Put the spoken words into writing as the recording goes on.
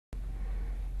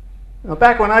Now,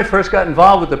 back when I first got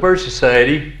involved with the Birch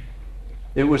Society,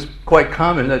 it was quite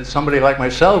common that somebody like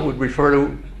myself would refer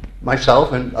to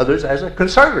myself and others as a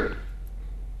conservative.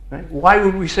 Right? Why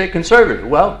would we say conservative?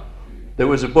 Well, there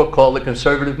was a book called The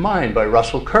Conservative Mind by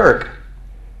Russell Kirk.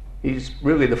 He's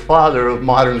really the father of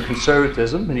modern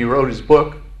conservatism, and he wrote his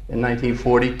book in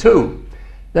 1942.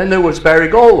 Then there was Barry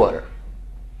Goldwater,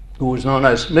 who was known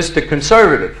as Mr.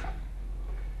 Conservative.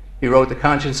 He wrote The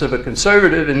Conscience of a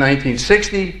Conservative in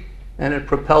 1960, and it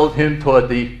propelled him toward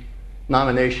the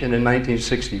nomination in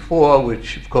 1964,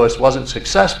 which of course wasn't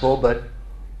successful, but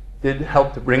did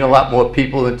help to bring a lot more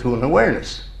people into an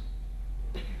awareness.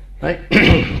 Right?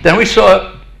 Then we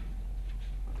saw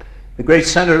the great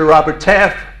Senator Robert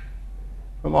Taft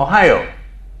from Ohio,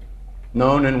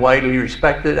 known and widely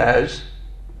respected as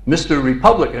Mr.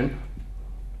 Republican,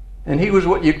 and he was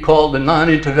what you'd call the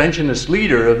non-interventionist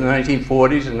leader of the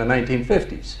 1940s and the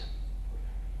 1950s.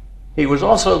 He was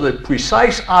also the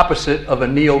precise opposite of a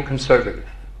neoconservative.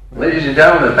 Ladies and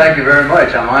gentlemen, thank you very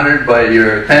much. I'm honored by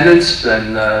your attendance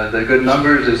and the good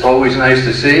numbers. It's always nice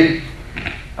to see.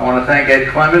 I want to thank Ed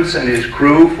Clements and his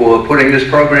crew for putting this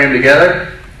program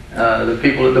together, the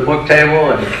people at the book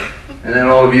table, and then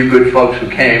all of you good folks who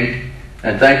came.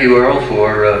 And thank you, Earl,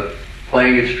 for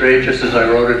playing it straight just as I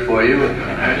wrote it for you.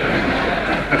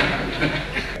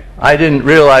 I didn't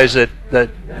realize that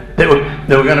there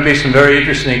were going to be some very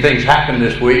interesting things happen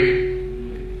this week.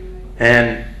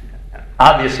 And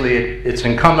obviously, it's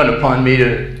incumbent upon me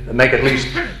to make at least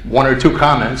one or two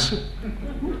comments.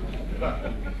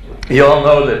 You all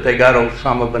know that they got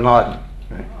Osama bin Laden.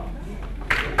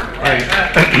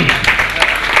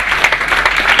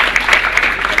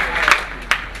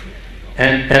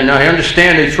 And I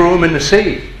understand they threw him in the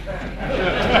sea.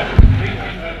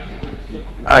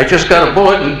 I just got a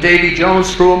bulletin, Davy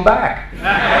Jones threw him back.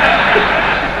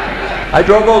 I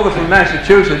drove over from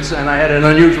Massachusetts, and I had an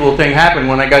unusual thing happen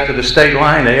when I got to the state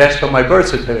line. They asked for my birth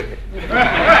certificate.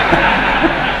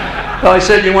 So I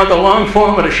said, you want the long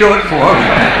form or the short form?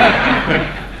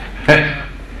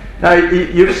 Now,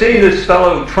 you've seen this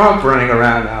fellow Trump running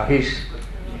around now. He's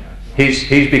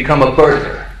become a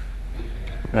birther.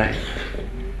 Right?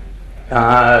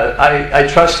 I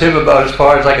trust him about as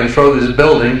far as I can throw this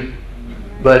building,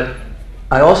 but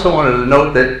I also wanted to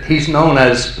note that he's known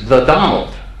as the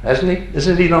Donald, hasn't he?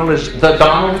 Isn't he known as the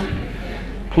Donald?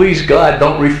 Please God,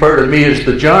 don't refer to me as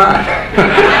the John.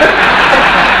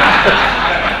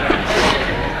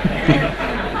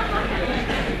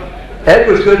 Ed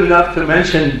was good enough to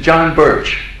mention John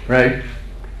Birch, right?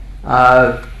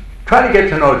 Try to get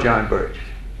to know John Birch,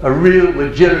 a real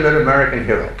legitimate American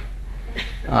hero.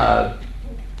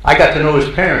 I got to know his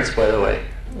parents, by the way.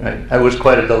 Right? That was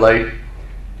quite a delight.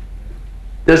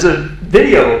 There's a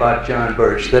video about John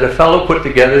Birch that a fellow put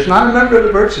together. He's not a member of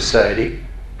the Birch Society.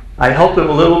 I helped him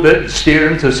a little bit, steer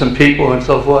him to some people and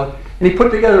so forth, and he put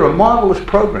together a marvelous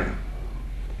program.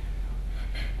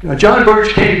 Now, John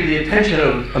Birch came to the attention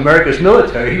of America's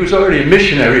military. He was already a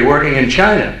missionary working in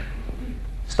China.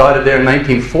 Started there in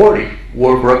 1940.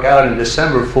 War broke out in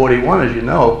December of 41, as you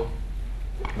know.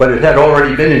 But it had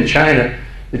already been in China.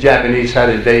 The Japanese had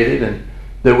invaded, and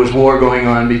there was war going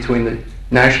on between the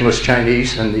nationalist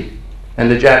Chinese and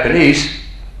the Japanese.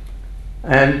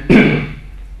 And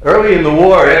early in the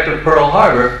war, after Pearl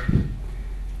Harbor,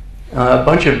 a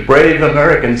bunch of brave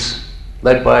Americans,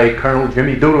 led by Colonel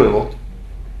Jimmy Doolittle,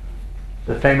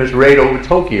 the famous raid over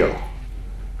Tokyo.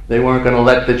 They weren't going to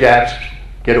let the Japs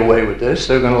get away with this.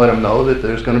 They were going to let them know that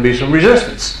there's going to be some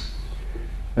resistance.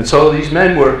 And so these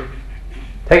men were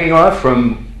taking off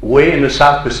from way in the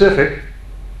South Pacific.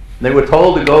 They were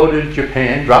told to go to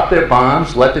Japan, drop their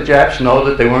bombs, let the Japs know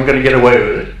that they weren't going to get away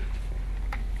with it.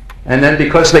 And then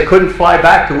because they couldn't fly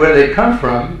back to where they'd come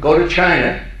from, go to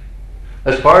China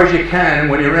as far as you can, and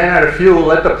when you ran out of fuel,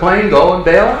 let the plane go and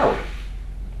bail out.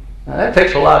 Now that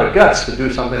takes a lot of guts to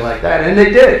do something like that, and they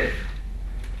did.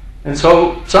 And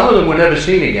so some of them were never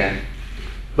seen again.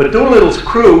 But Doolittle's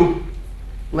crew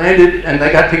landed and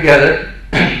they got together.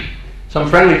 Some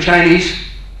friendly Chinese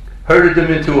herded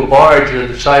them into a barge at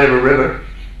the side of a river.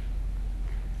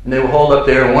 And they were hauled up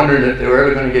there wondering if they were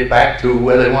ever going to get back to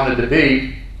where they wanted to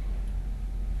be.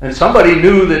 And somebody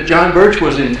knew that John Birch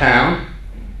was in town.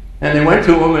 And they went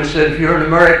to him and said, if you're an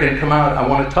American, come out, I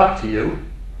want to talk to you.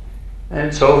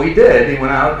 And so he did. He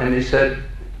went out and he said,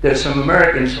 there's some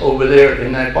Americans over there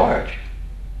in that barge.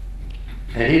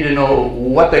 And he didn't know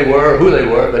what they were or who they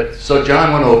were, but so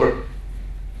John went over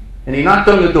and he knocked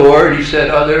on the door and he said,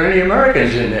 are there any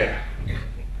Americans in there?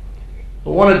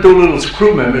 Well, one of Doolittle's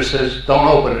crew members says, don't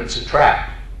open it, it's a trap.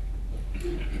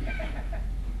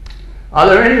 Are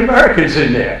there any Americans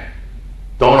in there?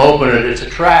 Don't open it, it's a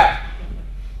trap.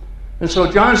 And so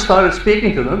John started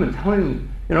speaking to them and telling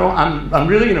them, you know, I'm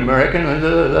really an American, and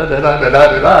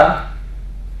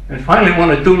And finally one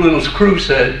of Doolittle's crew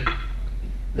said,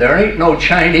 there ain't no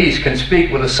Chinese can speak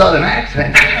with a southern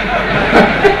accent.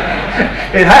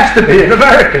 It has to be an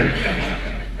American.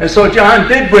 And so John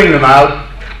did bring them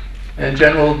out, and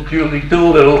General Julie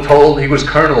Doolittle told, he was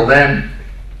colonel then,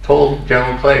 told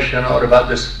General Clay Chennault about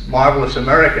this marvelous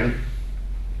American.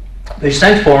 They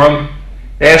sent for him,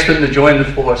 they asked him to join the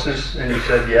forces, and he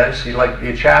said yes, he'd like to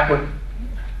be a chaplain.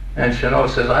 And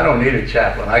Chennault says, I don't need a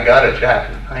chaplain, I got a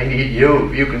chaplain. I need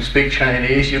you. You can speak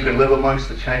Chinese, you can live amongst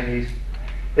the Chinese.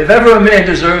 If ever a man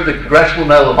deserved the Congressional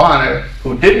Medal of Honor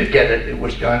who didn't get it, it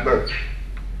was John Birch.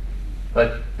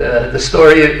 But the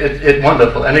story, it's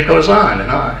wonderful, and it goes on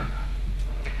and on.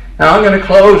 Now I'm going to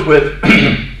close with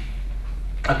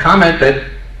a comment that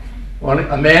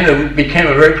a man who became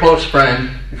a very close friend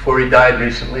before he died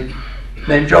recently,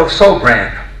 named Joe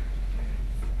Sobran.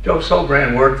 Joe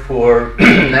Sobran worked for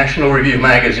National Review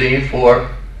magazine for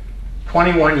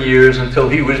 21 years until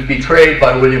he was betrayed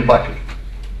by William Buckley.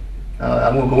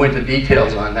 I won't go into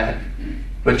details on that.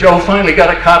 But Joe finally got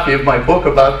a copy of my book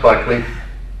about Buckley,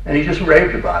 and he just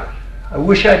raved about it. I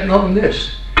wish I'd known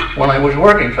this when I was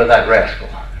working for that rascal.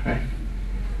 Right?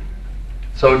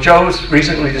 So Joe's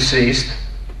recently deceased,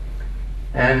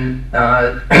 and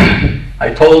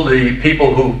I told the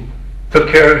people who took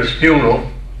care of his funeral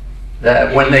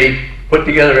that when they put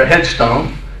together a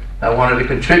headstone, I wanted to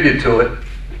contribute to it,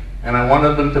 and I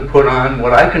wanted them to put on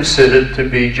what I considered to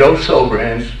be Joe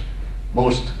Sobran's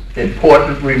most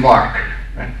important remark.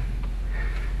 Right?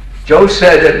 Joe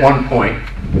said at one point,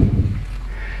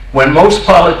 when most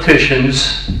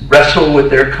politicians wrestle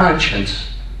with their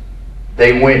conscience,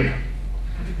 they win.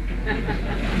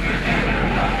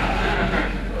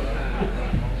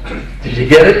 Did you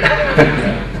get it?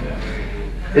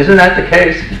 Isn't that the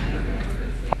case?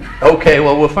 Okay,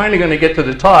 well, we're finally going to get to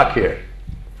the talk here.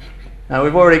 Now,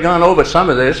 we've already gone over some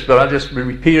of this, but I'll just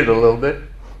repeat it a little bit.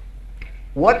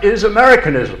 What is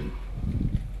Americanism?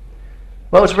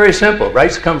 Well, it's very simple.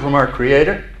 Rights come from our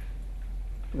Creator.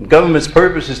 And government's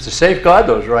purpose is to safeguard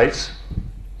those rights.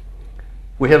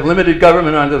 We have limited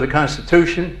government under the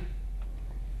Constitution.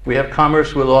 We have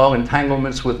commerce with all,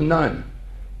 entanglements with none.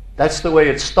 That's the way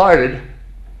it started.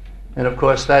 And of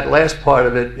course, that last part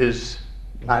of it is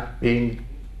not being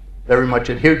very much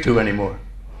adhered to anymore.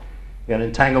 You got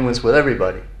entanglements with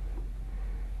everybody.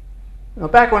 Now,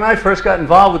 back when I first got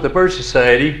involved with the Birch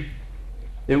Society,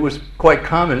 it was quite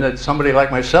common that somebody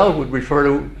like myself would refer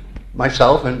to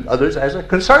myself and others as a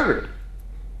conservative.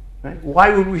 Right?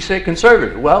 Why would we say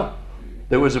conservative? Well,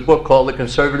 there was a book called The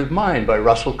Conservative Mind by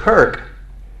Russell Kirk.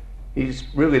 He's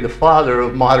really the father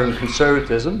of modern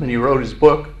conservatism, and he wrote his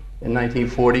book in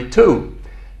 1942.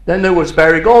 Then there was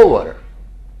Barry Goldwater,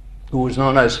 who was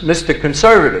known as Mr.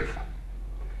 Conservative.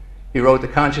 He wrote The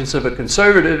Conscience of a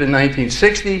Conservative in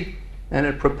 1960, and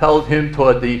it propelled him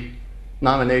toward the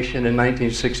nomination in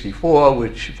 1964,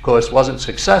 which of course wasn't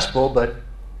successful, but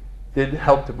did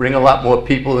help to bring a lot more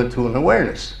people into an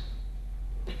awareness.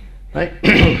 Right?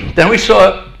 Then we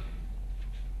saw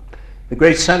the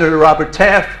great Senator Robert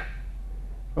Taft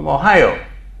from Ohio,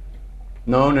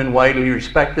 known and widely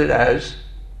respected as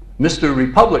Mr.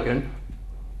 Republican,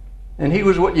 and he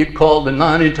was what you'd call the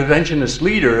non-interventionist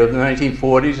leader of the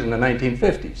 1940s and the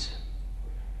 1950s.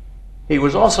 He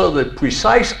was also the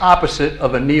precise opposite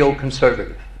of a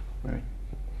neoconservative. Right?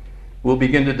 We'll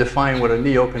begin to define what a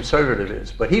neoconservative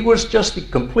is, but he was just the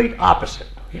complete opposite.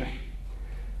 Right?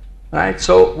 All right,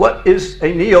 so what is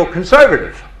a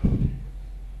neoconservative?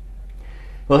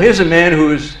 Well, here's a man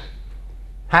who has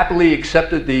happily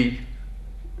accepted the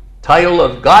title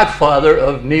of godfather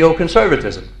of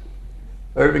neoconservatism,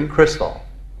 Irving Kristol.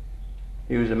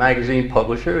 He was a magazine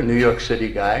publisher, a New York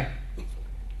City guy,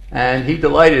 and he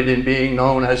delighted in being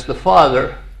known as the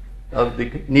father of the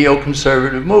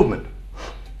neoconservative movement.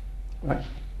 Right?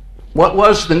 What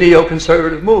was the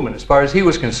neoconservative movement as far as he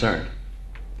was concerned?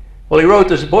 Well, he wrote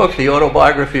this book, The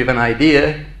Autobiography of an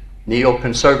Idea,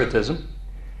 Neoconservatism,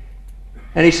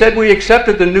 and he said, we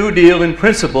accepted the New Deal in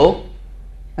principle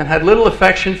and had little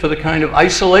affection for the kind of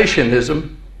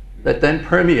isolationism that then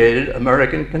permeated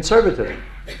American conservatism.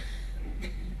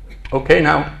 Okay,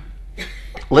 now,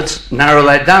 let's narrow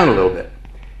that down a little bit.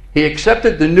 He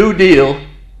accepted the New Deal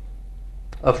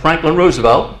of Franklin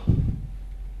Roosevelt,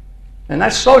 and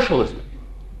that's socialism.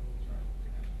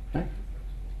 Right?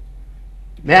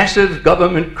 Massive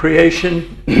government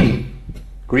creation,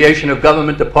 creation of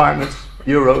government departments,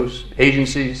 bureaus,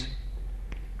 agencies,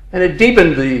 and it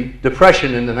deepened the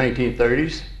Depression in the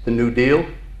 1930s, the New Deal.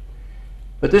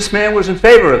 But this man was in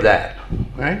favor of that,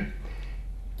 right?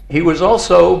 he was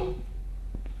also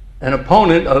an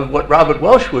opponent of what Robert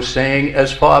Welch was saying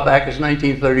as far back as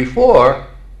 1934,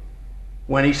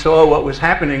 when he saw what was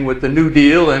happening with the New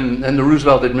Deal and the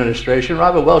Roosevelt administration.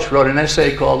 Robert Welch wrote an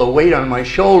essay called "The Weight on My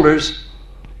Shoulders,"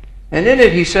 and in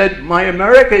it he said, "My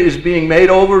America is being made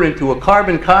over into a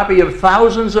carbon copy of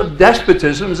thousands of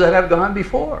despotisms that have gone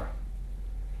before."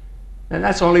 And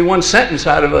that's only one sentence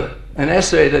out of an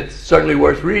essay that's certainly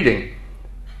worth reading.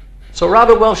 So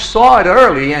Robert Welch saw it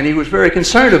early, and he was very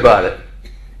concerned about it.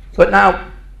 But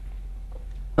now,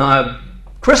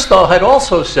 Kristol had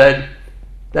also said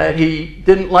that he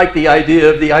didn't like the idea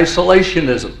of the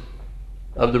isolationism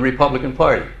of the Republican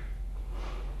Party.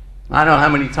 I don't know how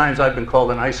many times I've been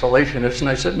called an isolationist, and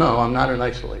I said, no, I'm not an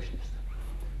isolationist.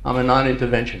 I'm a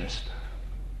non-interventionist.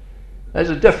 There's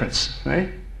a difference, right?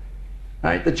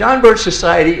 Right? The John Birch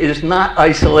Society is not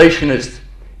isolationist.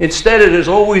 Instead, it has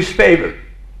always favored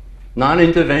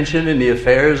non-intervention in the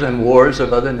affairs and wars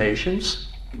of other nations,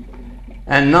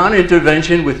 and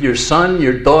non-intervention with your son,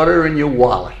 your daughter, and your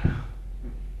wallet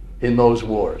in those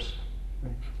wars.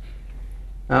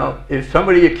 Now, if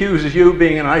somebody accuses you of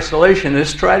being an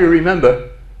isolationist, try to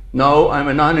remember, no, I'm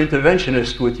a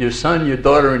non-interventionist with your son, your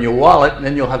daughter, and your wallet, and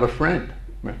then you'll have a friend.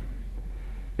 Right?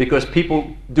 Because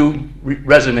people do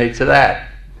resonate to that.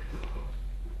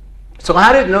 So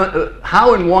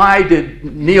how and why did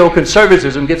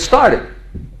neoconservatism get started?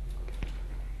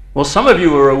 Well, some of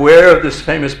you are aware of this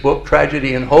famous book,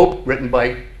 Tragedy and Hope, written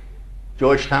by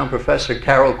Georgetown professor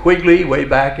Carroll Quigley way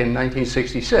back in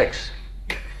 1966.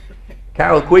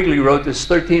 Carroll Quigley wrote this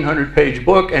 1,300-page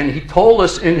book, and he told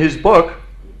us in his book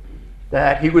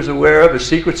that he was aware of a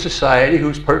secret society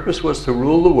whose purpose was to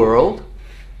rule the world,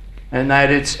 and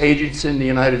that its agents in the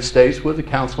United States were the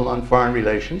Council on Foreign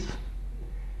Relations.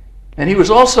 And he was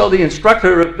also the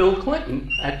instructor of Bill Clinton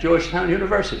at Georgetown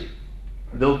University.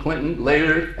 Bill Clinton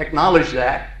later acknowledged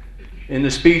that in the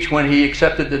speech when he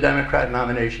accepted the Democrat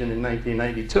nomination in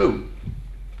 1992.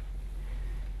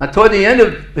 Now, toward the end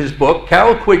of his book,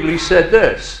 Carroll Quigley said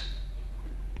this: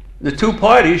 the two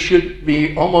parties should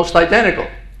be almost identical,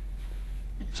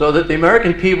 so that the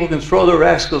American people can throw the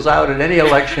rascals out at any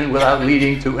election without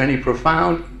leading to any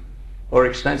profound or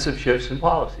extensive shifts in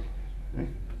policy. Right?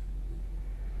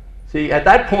 See, at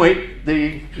that point,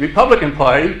 the Republican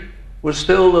Party was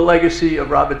still the legacy of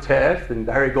Robert Taft and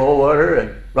Barry Goldwater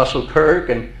and Russell Kirk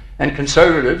and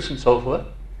conservatives and so forth.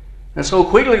 And so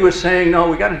Quigley was saying, no,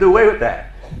 we got to do away with that.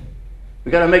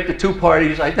 We got to make the two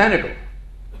parties identical.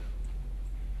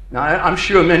 Now, I'm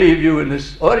sure many of you in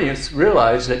this audience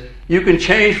realize that you can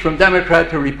change from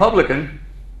Democrat to Republican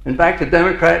and back to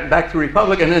Democrat and back to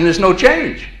Republican, and there's no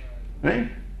change. Right?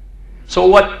 So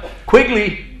what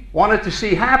Quigley wanted to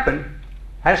see happen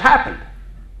has happened.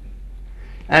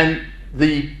 And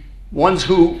the ones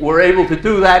who were able to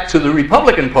do that to the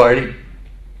Republican Party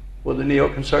were the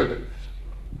neoconservatives.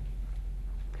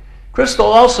 Kristol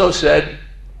also said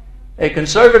a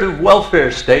conservative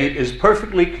welfare state is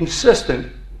perfectly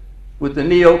consistent with the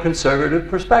neoconservative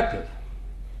perspective.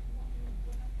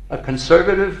 A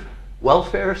conservative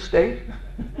welfare state?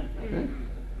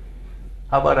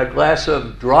 How about a glass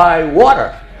of dry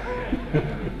water?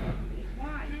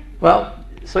 Well,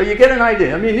 so you get an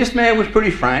idea. I mean, this man was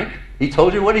pretty frank. He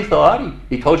told you what he thought.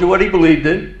 He told you what he believed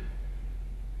in.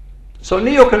 So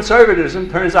neoconservatism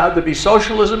turns out to be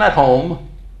socialism at home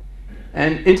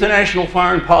and international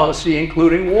foreign policy,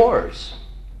 including wars.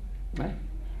 Right?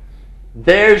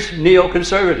 There's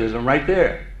neoconservatism right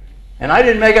there. And I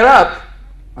didn't make it up.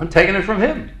 I'm taking it from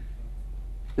him.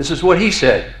 This is what he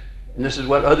said, and this is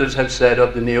what others have said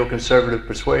of the neoconservative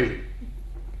persuasion.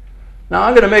 Now,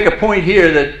 I'm going to make a point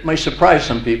here that may surprise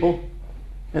some people,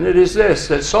 and it is this,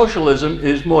 that socialism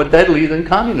is more deadly than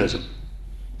communism.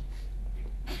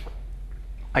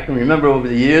 I can remember over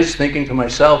the years thinking to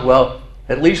myself, well,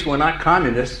 at least we're not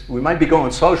communists. We might be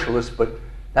going socialist, but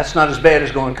that's not as bad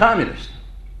as going communist.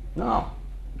 No.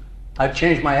 I've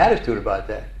changed my attitude about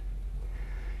that.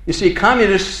 You see,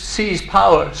 communists seize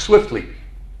power swiftly.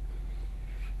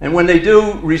 And when they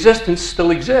do, resistance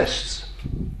still exists.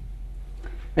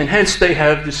 And hence they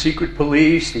have the secret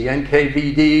police, the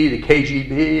NKVD, the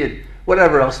KGB, and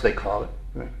whatever else they call it.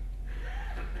 Right?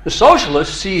 The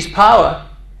socialists seize power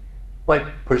by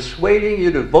persuading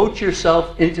you to vote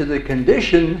yourself into the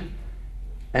condition,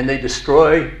 and they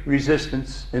destroy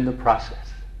resistance in the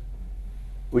process,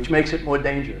 which makes it more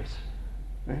dangerous.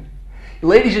 Right?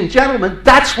 Ladies and gentlemen,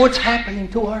 that's what's happening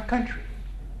to our country.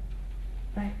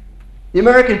 Right? The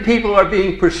American people are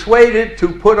being persuaded to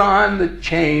put on the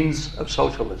chains of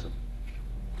socialism.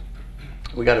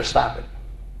 We got to stop it.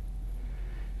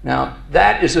 Now,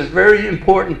 that is a very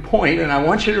important point, and I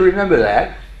want you to remember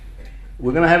that,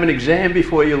 we're going to have an exam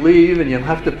before you leave and you'll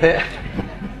have to pass.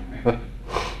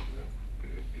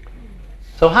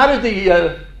 So how did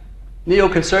the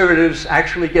neoconservatives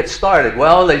actually get started?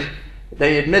 Well, they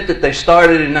admit that they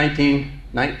started in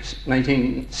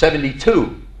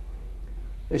 1972.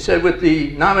 They said with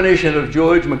the nomination of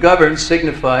George McGovern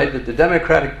signified that the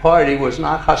Democratic Party was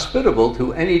not hospitable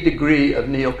to any degree of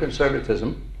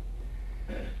neoconservatism.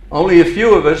 Only a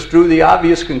few of us drew the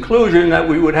obvious conclusion that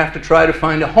we would have to try to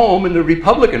find a home in the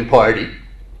Republican Party.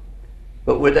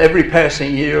 But with every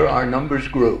passing year, our numbers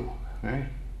grew. Right?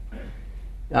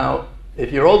 Now,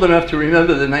 if you're old enough to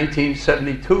remember the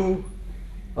 1972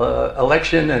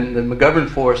 election and the McGovern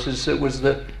forces, it was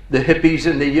the hippies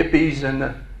and the yippies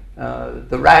and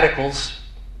the radicals.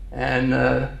 And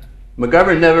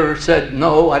McGovern never said,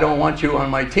 no, I don't want you on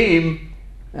my team.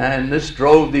 And this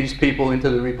drove these people into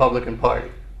the Republican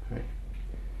Party. Right?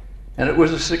 And it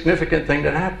was a significant thing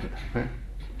that happened. Right?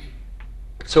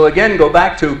 So again, go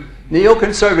back to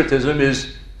neoconservatism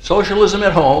is socialism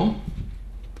at home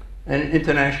and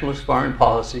internationalist foreign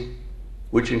policy,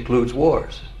 which includes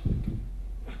wars.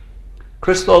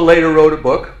 Christo later wrote a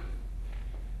book,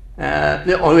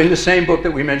 in the same book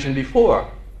that we mentioned before.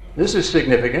 This is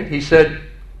significant. He said,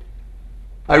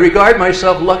 I regard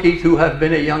myself lucky to have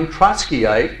been a young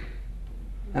Trotskyite,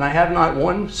 and I have not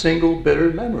one single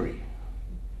bitter memory.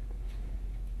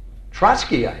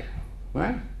 Trotskyite,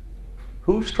 right?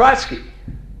 Who's Trotsky?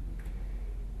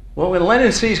 Well, when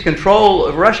Lenin seized control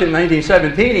of Russia in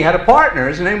 1917, he had a partner.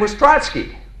 His name was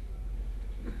Trotsky.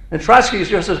 And Trotsky is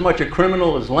just as much a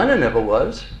criminal as Lenin ever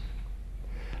was.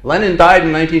 Lenin died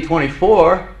in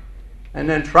 1924, and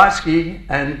then Trotsky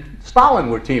and Stalin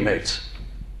were teammates.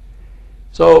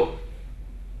 So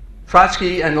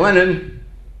Trotsky and Lenin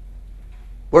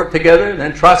worked together,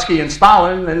 then Trotsky and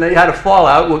Stalin, and they had a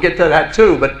fallout. We'll get to that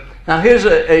too. But now here's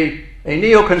a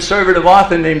neoconservative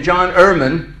author named John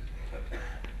Ehrman.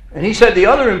 And he said the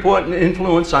other important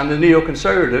influence on the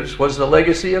neoconservatives was the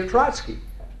legacy of Trotsky.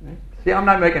 See, I'm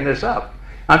not making this up.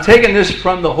 I'm taking this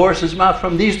from the horse's mouth,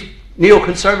 from these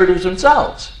neoconservatives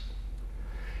themselves.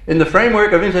 In the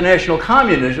framework of international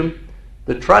communism,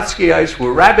 the Trotskyites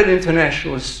were rabid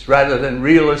internationalists rather than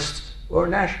realists or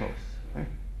nationalists.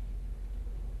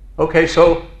 Okay,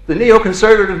 so the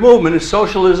neoconservative movement is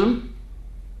socialism,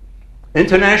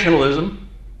 internationalism,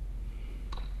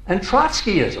 and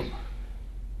Trotskyism.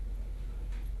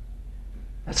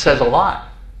 That says a lot.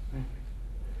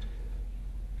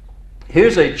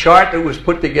 Here's a chart that was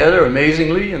put together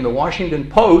amazingly in the Washington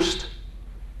Post.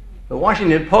 The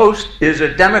Washington Post is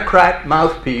a Democrat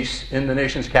mouthpiece in the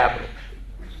nation's capital.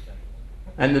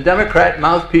 And the Democrat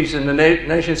mouthpiece in the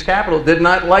nation's capital did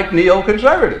not like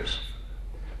neoconservatives.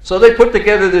 So they put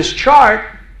together this chart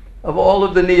of all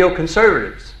of the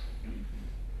neoconservatives.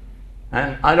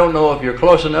 And I don't know if you're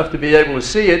close enough to be able to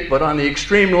see it, but on the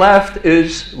extreme left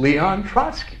is Leon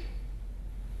Trotsky.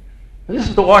 And this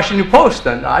is the Washington Post,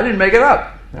 and I didn't make it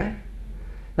up. Right?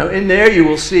 Now in there you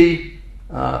will see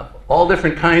all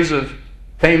different kinds of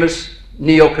famous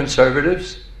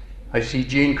neoconservatives. I see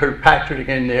Jeane Kirkpatrick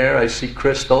in there, I see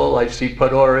Kristol, I see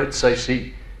Podhoretz, I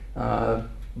see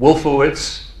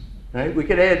Wolfowitz. Right? We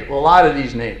could add a lot of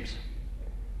these names.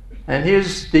 And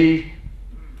here's the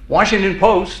Washington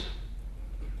Post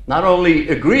not only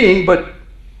agreeing, but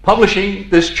publishing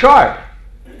this chart,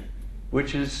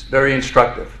 which is very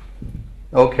instructive.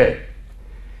 Okay,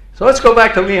 so let's go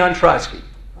back to Leon Trotsky.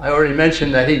 I already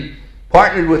mentioned that he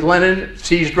partnered with Lenin,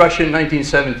 seized Russia in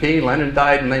 1917. Lenin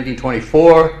died in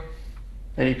 1924,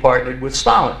 and he partnered with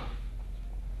Stalin.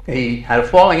 He had a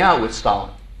falling out with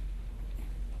Stalin.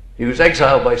 He was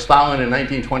exiled by Stalin in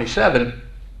 1927,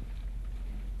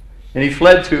 and he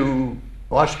fled to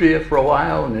Austria for a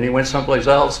while, and then he went someplace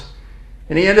else.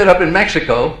 And he ended up in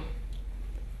Mexico,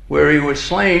 where he was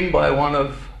slain by one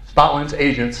of Stalin's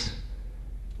agents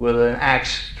with an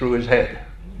axe through his head.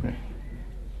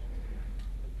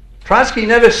 Trotsky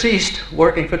never ceased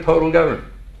working for total government.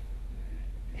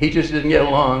 He just didn't get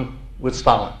along with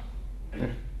Stalin.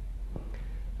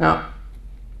 Now,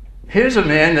 here's a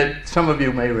man that some of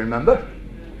you may remember.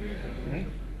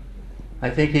 I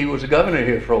think he was a governor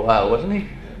here for a while, wasn't he?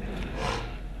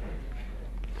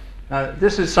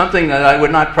 This is something that I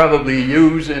would not probably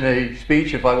use in a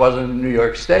speech if I wasn't in New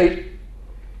York State.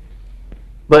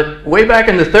 But way back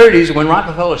in the 30s, when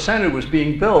Rockefeller Center was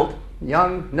being built,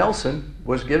 young Nelson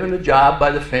was given a job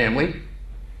by the family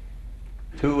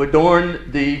to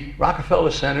adorn the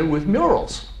Rockefeller Center with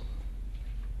murals.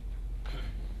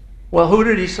 Well, who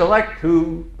did he select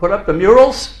to put up the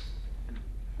murals?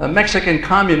 A Mexican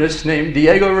communist named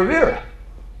Diego Rivera.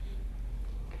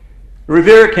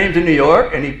 Rivera came to New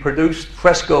York and he produced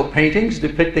fresco paintings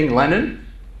depicting Lenin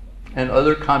and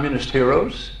other communist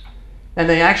heroes. And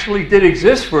they actually did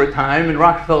exist for a time in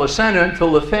Rockefeller Center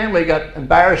until the family got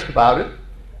embarrassed about it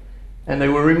and they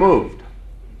were removed.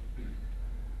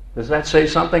 Does that say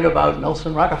something about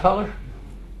Nelson Rockefeller?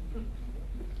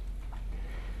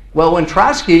 Well, when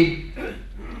Trotsky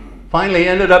finally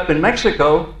ended up in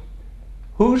Mexico,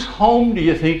 whose home do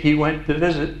you think he went to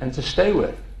visit and to stay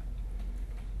with?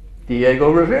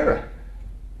 Diego Rivera,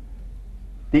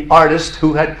 the artist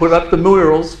who had put up the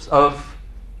murals of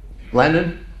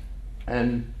Lenin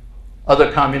and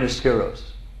other communist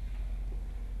heroes.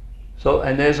 So,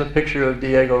 and there's a picture of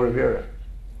Diego Rivera.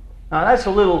 Now that's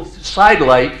a little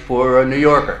sidelight for a New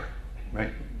Yorker,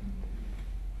 right?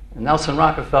 And Nelson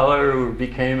Rockefeller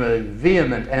became a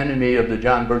vehement enemy of the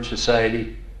John Birch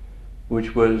Society,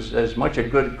 which was as much a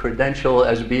good credential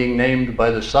as being named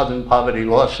by the Southern Poverty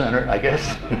Law Center, I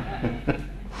guess.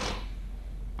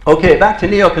 Okay, back to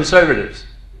neoconservatives.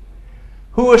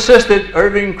 Who assisted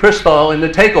Irving Kristol in the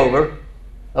takeover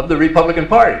of the Republican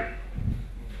Party?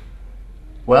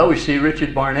 Well, we see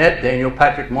Richard Barnett, Daniel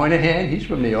Patrick Moynihan, he's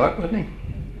from New York, wasn't he?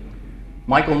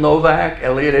 Michael Novak,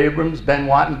 Elliot Abrams, Ben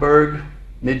Wattenberg,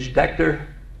 Midge Decter,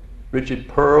 Richard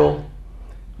Pearl,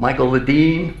 Michael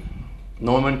Ledeen,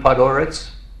 Norman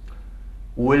Podhoretz,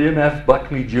 William F.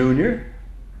 Buckley Jr.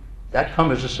 That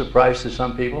comes as a surprise to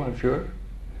some people, I'm sure.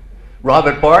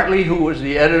 Robert Bartley, who was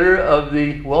the editor of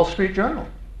the Wall Street Journal.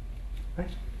 Right?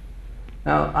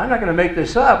 Now, I'm not going to make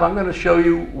this up. I'm going to show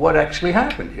you what actually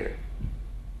happened here.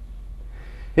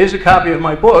 Here's a copy of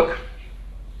my book.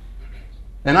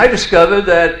 And I discovered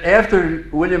that after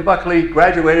William Buckley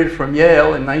graduated from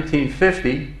Yale in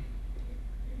 1950,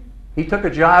 he took a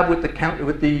job with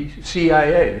the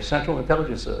CIA, the Central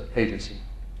Intelligence Agency.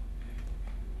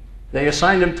 They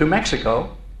assigned him to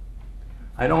Mexico.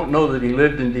 I don't know that he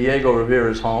lived in Diego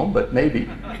Rivera's home, but maybe.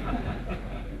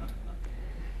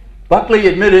 Buckley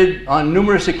admitted on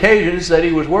numerous occasions that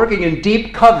he was working in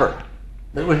deep cover.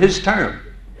 That was his term.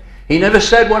 He never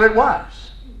said what it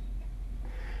was.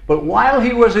 But while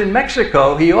he was in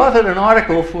Mexico, he authored an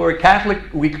article for a Catholic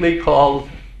weekly called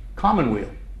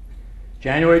Commonweal,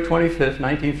 January 25th,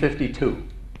 1952.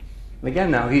 And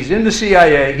again now, he's in the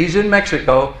CIA, he's in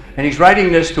Mexico, and he's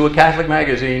writing this to a Catholic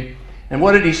magazine. And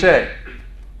what did he say?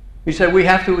 He said, we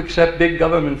have to accept big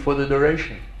government for the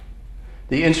duration,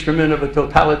 the instrument of a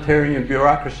totalitarian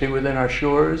bureaucracy within our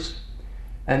shores,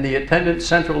 and the attendant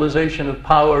centralization of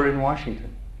power in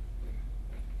Washington.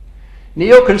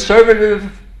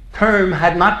 Neoconservative term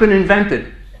had not been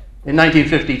invented in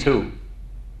 1952,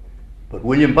 but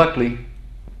William Buckley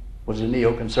was a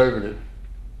neoconservative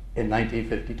in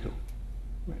 1952.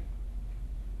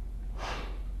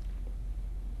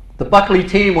 The Buckley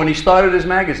team, when he started his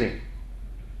magazine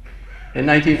in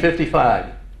 1955,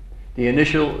 the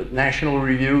initial National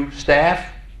Review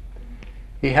staff,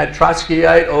 he had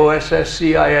Trotskyite OSS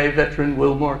CIA veteran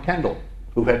Wilmore Kendall,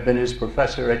 who had been his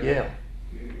professor at Yale.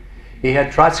 He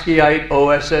had Trotskyite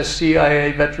OSS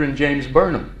CIA veteran James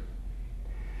Burnham.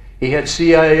 He had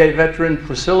CIA veteran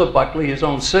Priscilla Buckley, his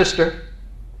own sister,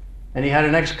 and he had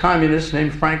an ex-communist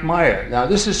named Frank Meyer. Now,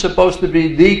 this is supposed to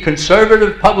be the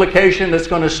conservative publication that's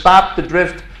going to stop the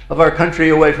drift of our country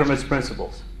away from its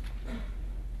principles.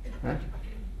 Right?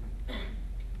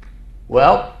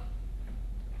 Well,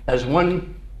 as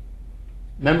one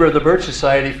member of the Birch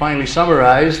Society finally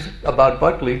summarized about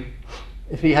Buckley,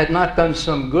 if he had not done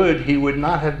some good, he would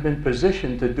not have been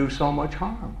positioned to do so much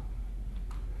harm.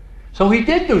 So he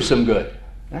did do some good,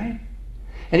 right?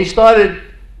 And he started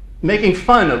making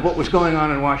fun of what was going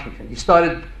on in Washington. He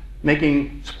started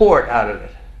making sport out of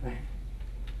it. Right?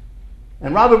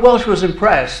 And Robert Welch was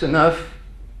impressed enough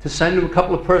to send him a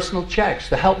couple of personal checks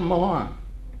to help him along,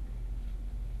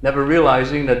 never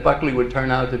realizing that Buckley would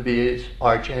turn out to be his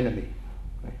arch enemy.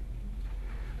 Right?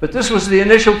 But this was the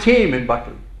initial team in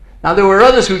Buckley. Now, there were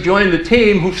others who joined the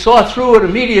team who saw through it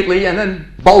immediately and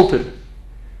then bolted.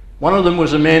 One of them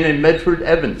was a man named Medford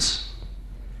Evans.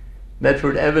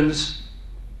 Medford Evans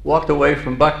walked away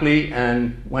from Buckley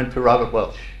and went to Robert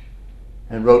Welch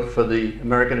and wrote for the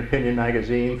American Opinion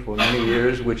magazine for many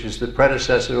years, which is the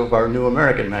predecessor of our New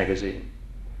American magazine.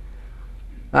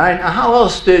 All right, now how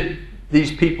else did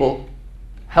these people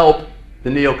help the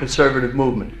neoconservative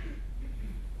movement?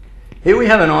 Here we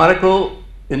have an article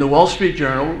in the Wall Street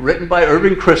Journal written by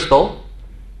Irving Kristol,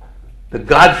 the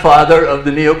godfather of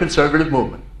the neoconservative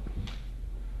movement.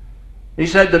 He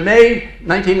said the May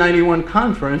 1991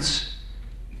 conference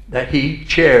that he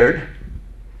chaired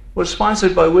was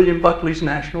sponsored by William Buckley's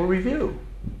National Review.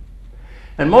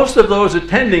 And most of those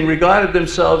attending regarded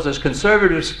themselves as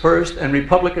conservatives first and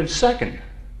Republicans second.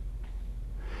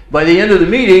 By the end of the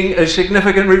meeting, a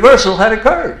significant reversal had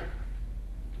occurred.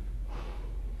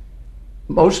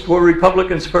 Most were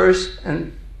Republicans first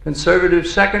and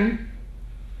conservatives second.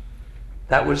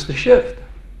 That was the shift.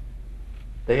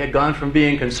 They had gone from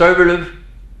being conservative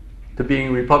to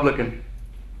being Republican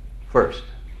first.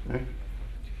 Right?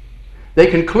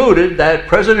 They concluded that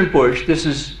President Bush, this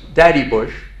is Daddy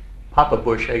Bush, Papa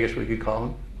Bush, I guess we could call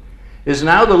him, is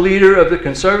now the leader of the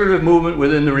conservative movement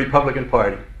within the Republican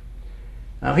Party.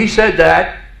 Now, he said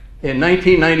that in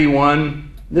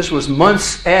 1991. This was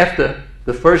months after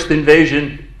the first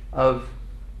invasion of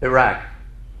Iraq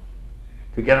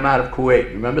to get them out of Kuwait.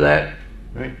 Remember that?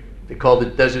 Right? They called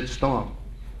it Desert Storm.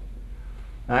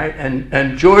 All right?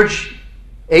 And George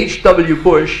H.W.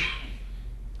 Bush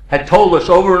had told us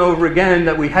over and over again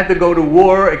that we had to go to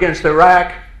war against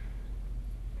Iraq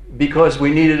because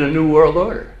we needed a new world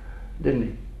order,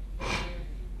 didn't he?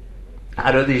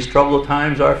 Out of these troubled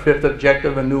times, our fifth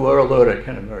objective, a new world order,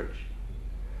 can emerge.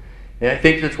 And I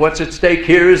think that what's at stake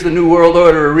here is the new world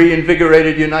order, a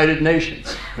reinvigorated United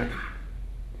Nations.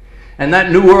 And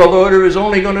that new world order is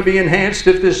only going to be enhanced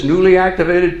if this newly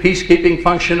activated peacekeeping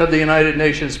function of the United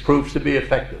Nations proves to be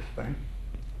effective. Right?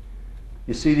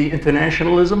 You see the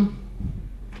internationalism?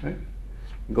 Right?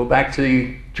 You go back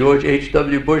to George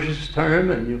H.W. Bush's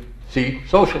term and you see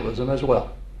socialism as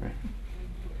well. Right?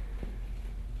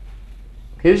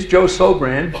 Here's Joe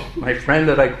Sobran, my friend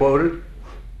that I quoted,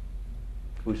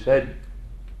 who said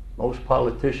most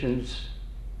politicians,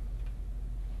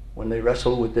 when they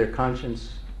wrestle with their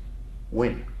conscience,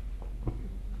 win.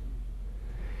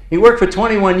 He worked for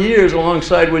 21 years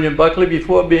alongside William Buckley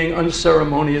before being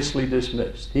unceremoniously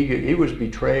dismissed. He was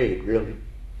betrayed, really.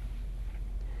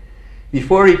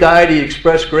 Before he died, he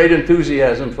expressed great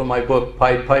enthusiasm for my book,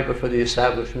 Pied Piper for the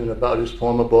Establishment, about his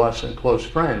former boss and close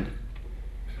friend.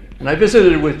 And I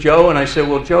visited with Joe, and I said,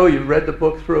 well, Joe, you read the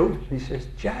book through? He says,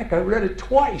 Jack, I read it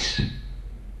twice.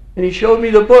 And he showed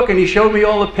me the book, and he showed me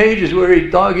all the pages where he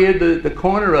dog-eared the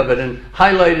corner of it and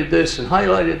highlighted this and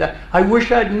highlighted that. I wish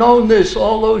I'd known this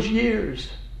all those years.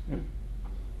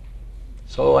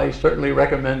 So I certainly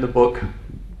recommend the book.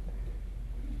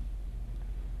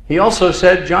 He also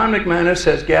said, John McManus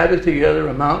has gathered together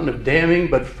a mountain of damning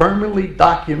but firmly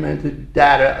documented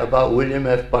data about William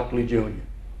F. Buckley, Jr.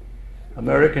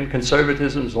 American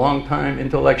conservatism's longtime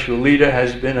intellectual leader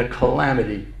has been a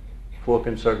calamity for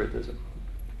conservatism.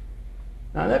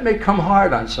 Now that may come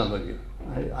hard on some of you.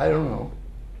 I don't know.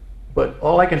 But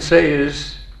all I can say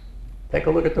is take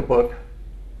a look at the book,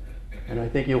 and I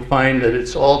think you'll find that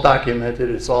it's all documented,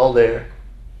 it's all there.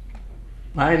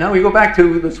 All right, now we go back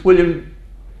to this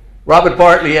Robert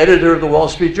Bartley, editor of the Wall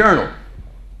Street Journal.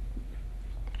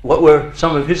 What were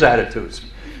some of his attitudes?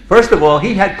 First of all,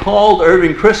 he had called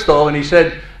Irving Kristol and he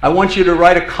said, I want you to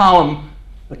write a column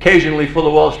occasionally for the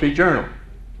Wall Street Journal.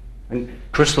 And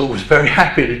Kristol was very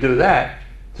happy to do that,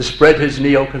 to spread his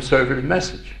neoconservative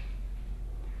message.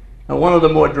 Now, one of the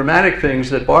more dramatic things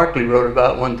that Bartley wrote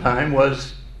about one time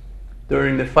was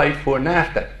during the fight for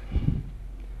NAFTA.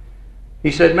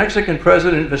 He said, Mexican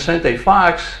President Vicente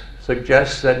Fox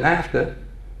suggests that NAFTA,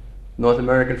 North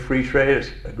American Free Trade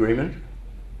Agreement,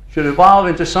 should evolve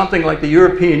into something like the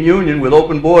European Union with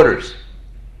open borders.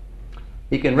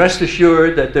 He can rest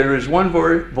assured that there is one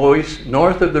voice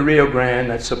north of the Rio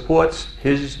Grande that supports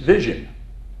his vision,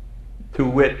 to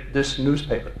wit, this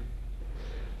newspaper.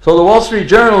 So the Wall Street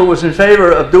Journal was in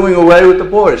favor of doing away with the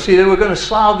border. See, they were going to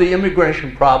solve the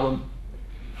immigration problem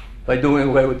by doing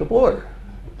away with the border.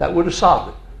 That would have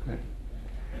solved it.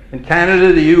 And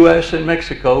Canada, the U.S., and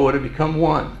Mexico would have become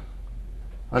one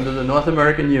under the North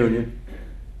American Union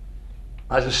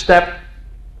as a step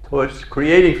towards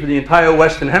creating for the entire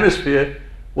Western Hemisphere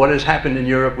what has happened in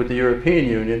Europe with the European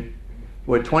Union,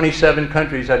 where 27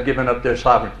 countries have given up their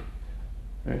sovereignty.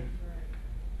 Right?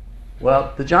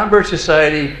 Well, the John Birch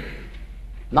Society,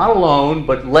 not alone,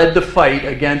 but led the fight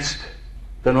against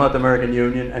the North American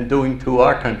Union and doing to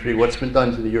our country what's been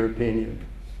done to the European Union.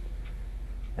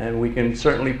 And we can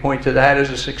certainly point to that as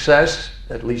a success,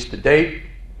 at least to date,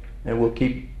 and we'll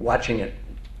keep watching it.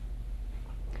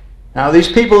 Now,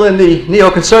 these people in the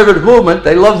neoconservative movement,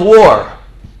 they love war.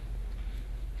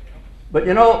 But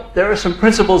you know, there are some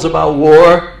principles about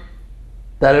war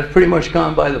that have pretty much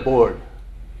gone by the board.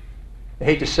 I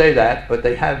hate to say that, but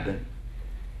they have been.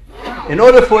 In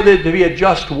order for there to be a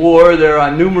just war, there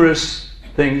are numerous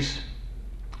things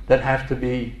that have to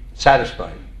be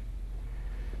satisfied.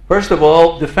 First of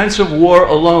all, defensive war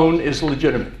alone is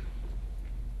legitimate.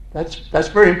 That's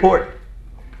very important.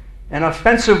 An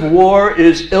offensive war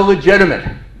is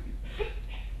illegitimate.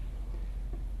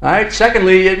 All right?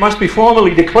 Secondly, it must be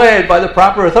formally declared by the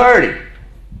proper authority.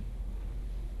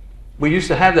 We used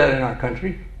to have that in our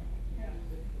country.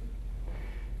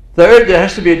 Third, there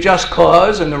has to be a just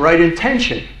cause and the right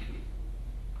intention.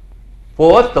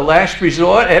 Fourth, the last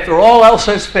resort, after all else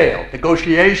has failed,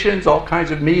 negotiations, all kinds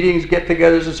of meetings,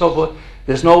 get-togethers and so forth,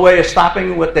 there's no way of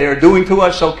stopping what they are doing to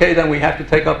us, okay, then we have to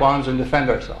take up arms and defend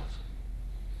ourselves.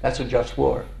 That's a just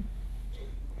war.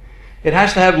 It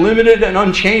has to have limited and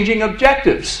unchanging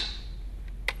objectives.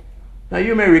 Now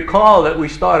you may recall that we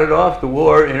started off the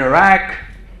war in Iraq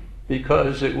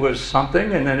because it was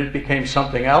something and then it became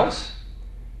something else.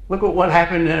 Look at what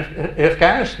happened in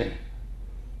Afghanistan.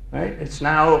 Right? It's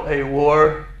now a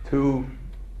war to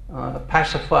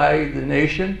pacify the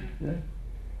nation, right?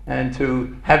 And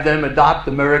to have them adopt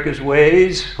America's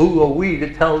ways. Who are we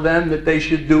to tell them that they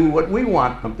should do what we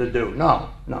want them to do? No,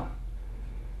 no.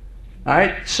 All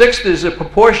right? Sixth is a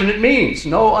proportionate means.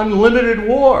 No unlimited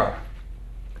war.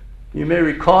 You may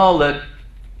recall that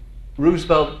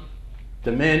Roosevelt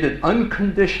demanded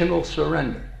unconditional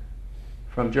surrender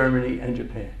from Germany and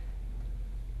Japan.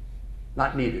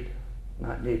 Not needed.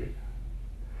 Not needed.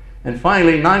 And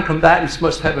finally, non-combatants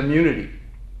must have immunity.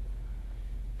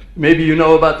 Maybe you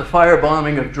know about the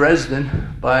firebombing of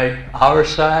Dresden by our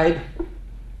side.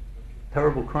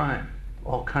 Terrible crime.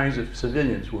 All kinds of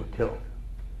civilians were killed.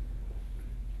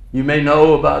 You may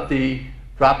know about the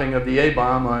dropping of the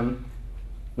A-bomb on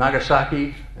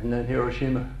Nagasaki and then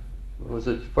Hiroshima. Was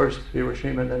it first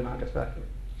Hiroshima and then Nagasaki?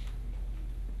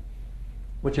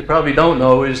 What you probably don't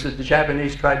know is that the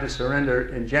Japanese tried to surrender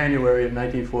in January of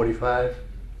 1945.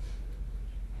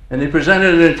 And they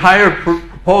presented an entire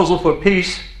proposal for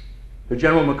peace to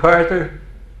General MacArthur,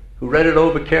 who read it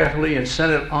over carefully and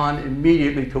sent it on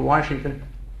immediately to Washington.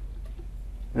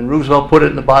 And Roosevelt put it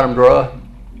in the bottom drawer,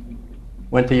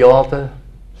 went to Yalta,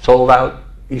 sold out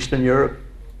Eastern Europe,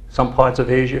 some parts of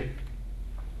Asia.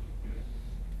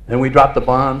 And we dropped the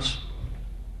bombs.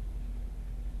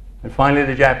 And finally,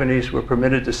 the Japanese were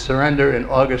permitted to surrender in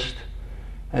August,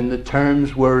 and the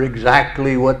terms were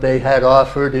exactly what they had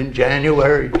offered in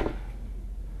January,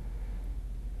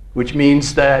 which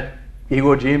means that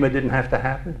Iwo Jima didn't have to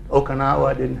happen,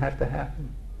 Okinawa didn't have to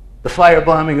happen, the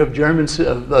firebombing of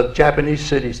Japanese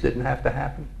cities didn't have to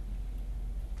happen,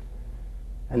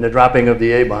 and the dropping of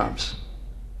the A-bombs.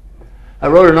 I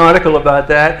wrote an article about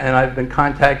that, and I've been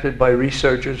contacted by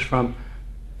researchers from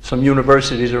some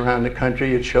universities around the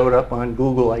country. It showed up on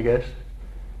Google, I guess.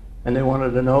 And they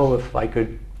wanted to know if I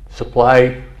could supply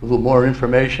a little more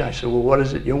information. I said, well, what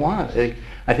is it you want?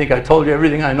 I think I told you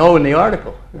everything I know in the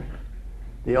article.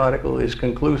 The article is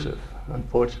conclusive,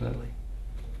 unfortunately.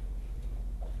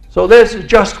 So there's a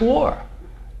just war.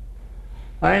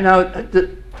 All right, now,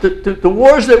 the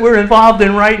wars that we're involved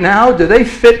in right now, do they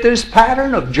fit this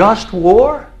pattern of just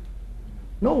war?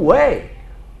 No way.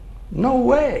 No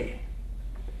way.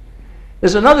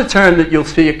 There's another term that you'll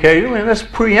see occasionally, and that's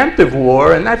preemptive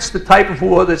war, and that's the type of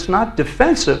war that's not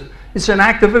defensive. It's an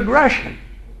act of aggression.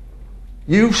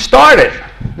 You started,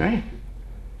 right?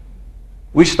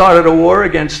 We started a war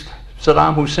against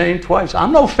Saddam Hussein twice.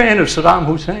 I'm no fan of Saddam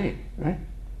Hussein, right?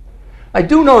 I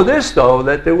do know this, though,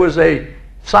 that there was a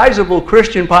sizable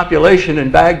Christian population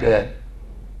in Baghdad,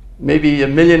 maybe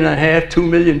 1.5 million, 2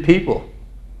 million people.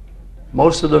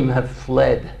 Most of them have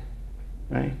fled,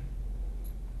 right?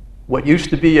 What used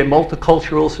to be a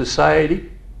multicultural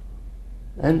society.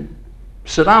 And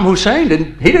Saddam Hussein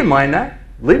didn't mind that.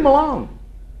 Leave him alone.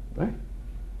 Right?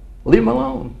 Leave him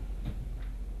alone.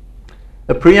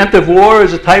 A preemptive war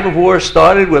is a type of war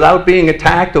started without being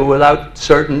attacked or without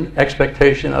certain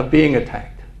expectation of being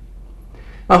attacked.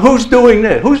 Now who's doing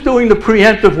this? Who's doing the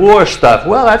preemptive war stuff?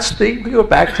 Well, we go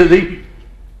back to the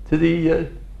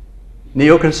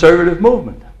neoconservative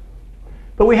movement.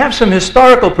 But we have some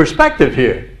historical perspective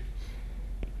here.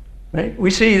 Right?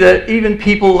 We see that even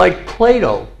people like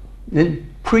Plato in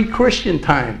pre-Christian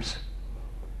times,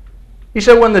 he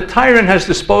said when the tyrant has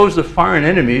disposed of foreign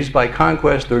enemies by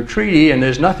conquest or treaty and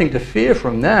there's nothing to fear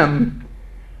from them,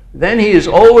 then he is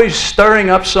always stirring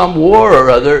up some war or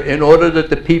other in order that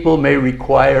the people may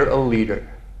require a leader.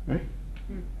 Right?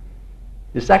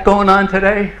 Is that going on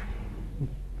today?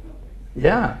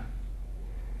 Yeah.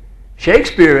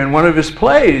 Shakespeare, in one of his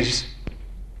plays,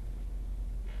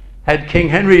 had King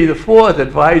Henry IV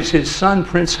advise his son,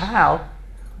 Prince Hal,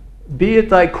 be it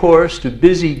thy course to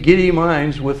busy giddy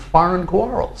minds with foreign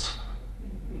quarrels.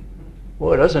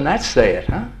 Boy, doesn't that say it,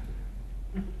 huh?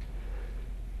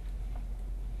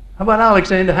 How about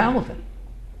Alexander Hamilton?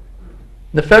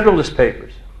 The Federalist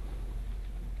Papers.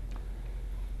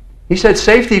 He said,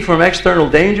 safety from external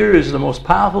danger is the most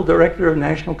powerful director of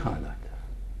national conduct.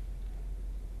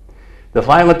 The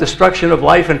violent destruction of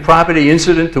life and property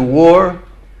incident to war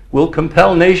will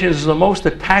compel nations the most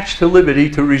attached to liberty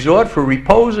to resort for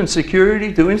repose and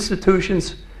security to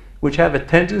institutions which have a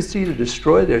tendency to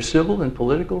destroy their civil and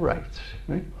political rights.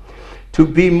 Right? To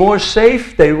be more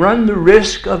safe, they run the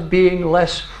risk of being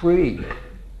less free.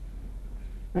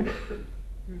 Right?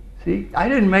 See, I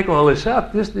didn't make all this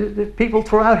up. This people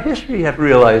throughout history have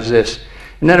realized this.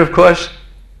 And then, of course,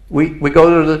 we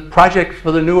go to the Project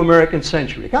for the New American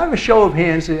Century. Kind of a show of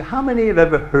hands. How many have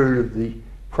ever heard of the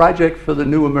Project for the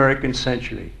New American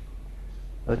Century?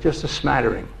 Just a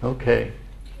smattering. Okay.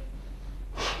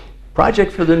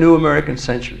 Project for the New American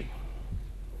Century.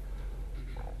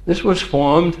 This was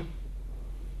formed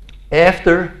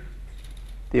after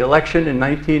the election in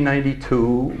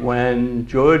 1992 when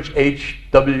George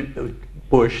H.W.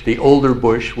 Bush, the older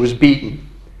Bush, was beaten.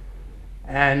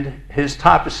 And his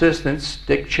top assistants,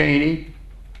 Dick Cheney,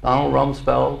 Donald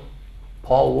Rumsfeld,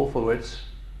 Paul Wolfowitz,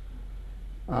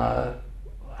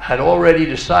 had already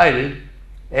decided,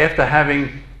 after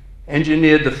having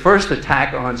engineered the first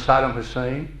attack on Saddam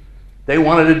Hussein, they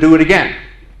wanted to do it again.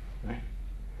 Right?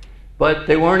 But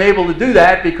they weren't able to do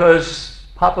that because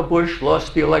Papa Bush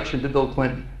lost the election to Bill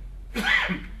Clinton.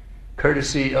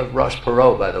 Courtesy of Ross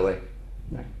Perot, by the way.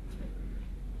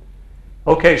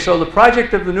 Okay, so the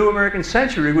Project of the New American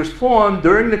Century was formed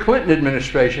during the Clinton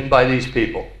administration by these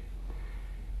people.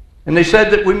 And they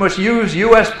said that we must use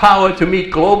U.S. power to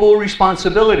meet global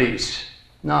responsibilities.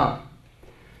 No,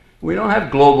 we don't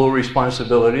have global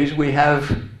responsibilities. We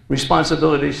have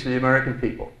responsibilities to the American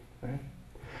people. Right?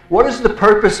 What is the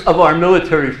purpose of our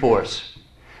military force?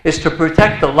 It's to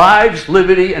protect the lives,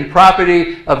 liberty, and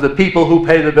property of the people who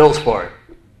pay the bills for it.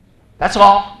 That's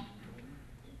all.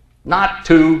 Not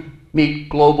to meet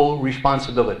global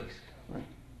responsibilities. Right?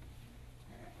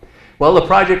 Well, the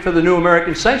Project for the New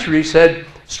American Century said,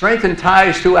 strengthen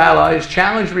ties to allies,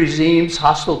 challenge regimes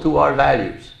hostile to our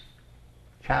values.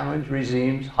 Challenge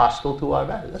regimes hostile to our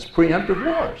values. That's preemptive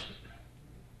wars.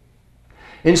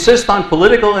 Insist on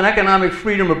political and economic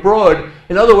freedom abroad.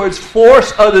 In other words,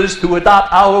 force others to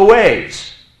adopt our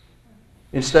ways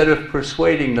instead of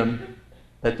persuading them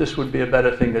that this would be a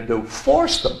better thing to do.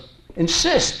 Force them.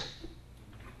 Insist.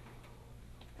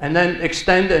 And then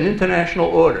extend an international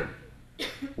order,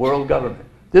 world government.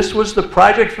 This was the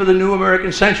Project for the New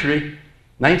American Century,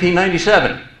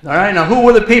 1997. All right, now who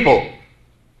were the people?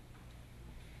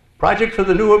 Project for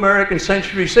the New American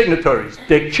Century signatories: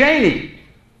 Dick Cheney,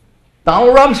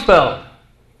 Donald Rumsfeld,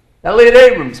 Elliott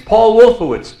Abrams, Paul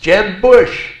Wolfowitz, Jeb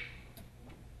Bush,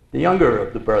 the younger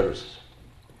of the brothers,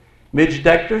 Midge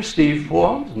Decter, Steve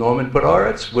Forbes, Norman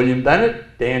Podhoretz, William Bennett,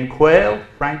 Dan Quayle,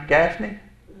 Frank Gaffney.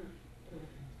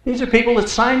 These are people that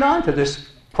signed on to this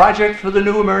Project for the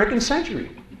New American Century.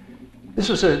 This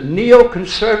was a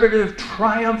neoconservative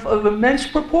triumph of immense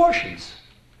proportions.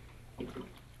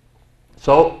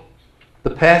 So, the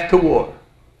path to war.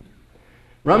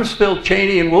 Rumsfeld,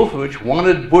 Cheney, and Wolfowitz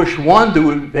wanted Bush 1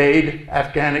 to invade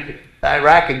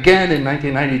Iraq again in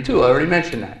 1992. I already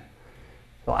mentioned that.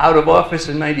 So out of office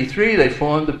in 93, they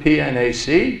formed the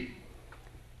PNAC.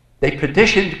 They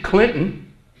petitioned Clinton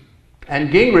and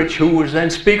Gingrich, who was then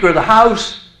Speaker of the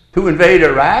House, to invade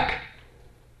Iraq.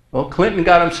 Well, Clinton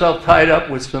got himself tied up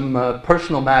with some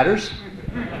personal matters.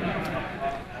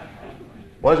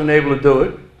 Wasn't able to do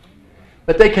it.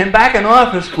 But they came back in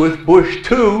office with Bush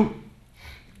 2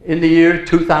 in the year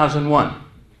 2001,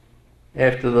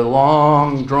 after the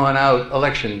long, drawn-out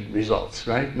election results,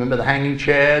 right? Remember the hanging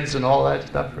chads and all that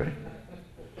stuff, right?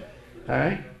 All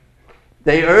right?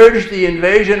 They urged the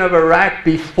invasion of Iraq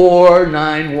before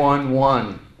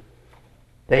 9/11.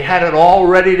 They had it all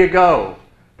ready to go.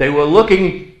 They were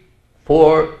looking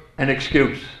for an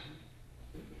excuse.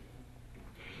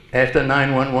 After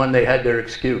 9/11, they had their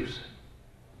excuse.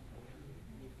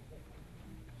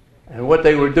 And what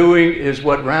they were doing is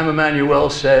what Rahm Emanuel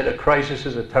said, a crisis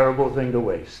is a terrible thing to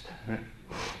waste.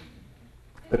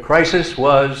 The crisis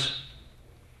was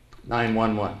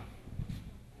 9/11.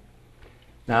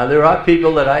 Now, there are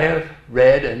people that I have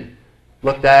read and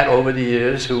looked at over the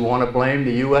years who want to blame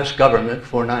the U.S. government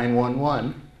for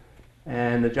 9/11.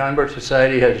 And the John Birch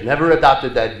Society has never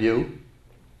adopted that view.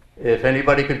 If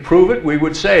anybody could prove it, we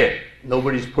would say it.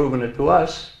 Nobody's proven it to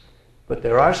us. But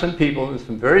there are some people with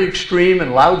some very extreme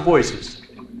and loud voices.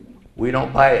 We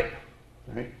don't buy it.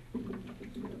 Right?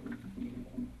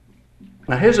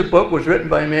 Now, here's a book was written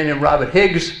by a man named Robert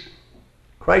Higgs,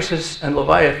 Crisis and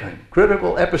Leviathan,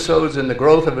 Critical Episodes in the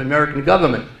Growth of American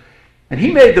Government. And he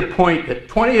made the point that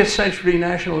 20th century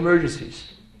national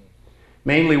emergencies,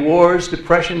 mainly wars,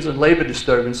 depressions, and labor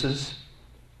disturbances,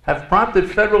 have prompted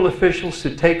federal officials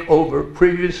to take over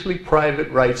previously private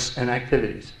rights and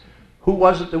activities. Who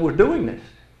was it that were doing this?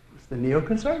 It was the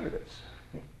neoconservatives.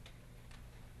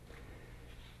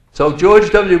 So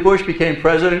George W. Bush became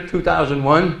president in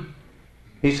 2001.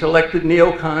 He selected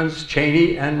neocons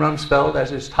Cheney and Rumsfeld as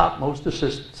his topmost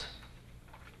assistants.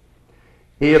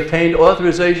 He obtained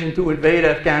authorization to invade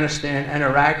Afghanistan and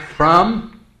Iraq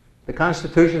from the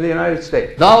Constitution of the United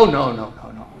States. No.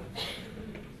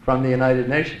 From the United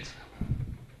Nations.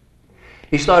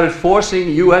 He started forcing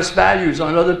U.S. values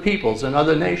on other peoples and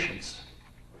other nations.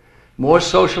 More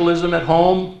socialism at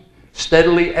home,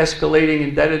 steadily escalating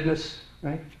indebtedness,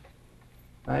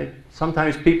 right?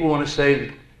 Sometimes people want to say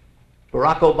that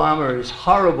Barack Obama is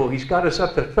horrible. He's got us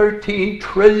up to $13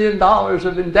 trillion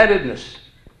of indebtedness.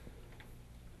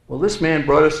 Well, this man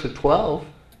brought us to 12.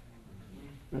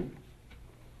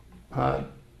 Right?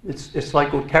 It's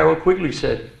like what Carol Quigley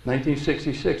said,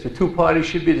 1966. The two parties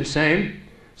should be the same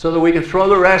so that we can throw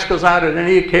the rascals out at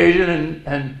any occasion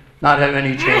and not have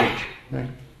any change. Right?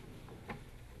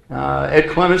 Ed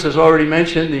Clements has already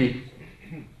mentioned the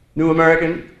New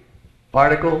American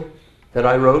article that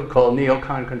I wrote called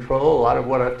Neocon Control. A lot of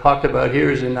what I've talked about here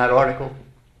is in that article.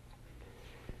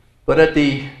 But at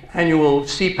the annual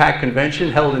CPAC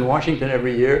convention held in Washington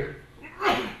every year,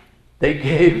 they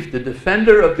gave the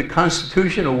Defender of the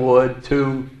Constitution Award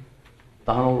to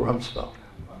Donald Rumsfeld.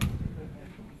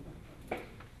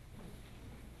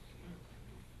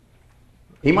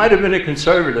 He might have been a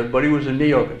conservative, but he was a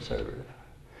neoconservative.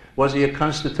 Was he a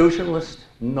constitutionalist?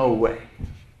 No way.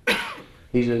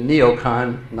 He's a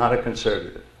neocon, not a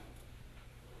conservative.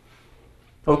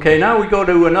 Okay, now we go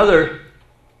to another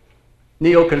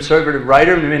neoconservative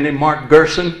writer named Mark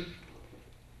Gerson.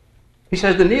 He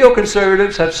says the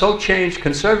neoconservatives have so changed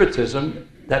conservatism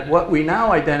that what we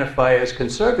now identify as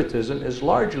conservatism is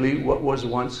largely what was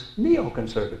once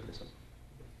neoconservatism.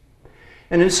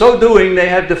 And in so doing, they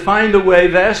have defined the way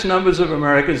vast numbers of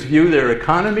Americans view their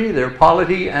economy, their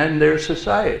polity, and their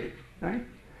society. Right?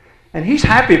 And he's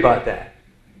happy about that.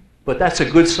 But that's a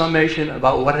good summation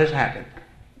about what has happened.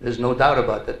 There's no doubt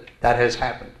about that. That has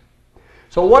happened.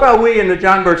 So what are we in the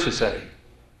John Birch Society?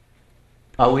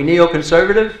 Are we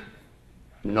neoconservative?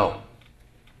 No.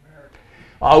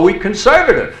 Are we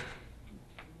conservative?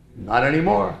 Not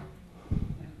anymore.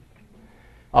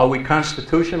 Are we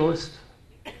constitutionalist?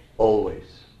 Always.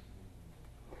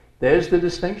 There's the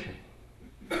distinction.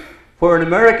 For an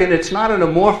American, it's not an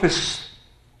amorphous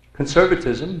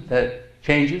conservatism that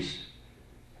changes.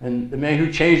 And the man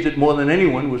who changed it more than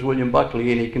anyone was William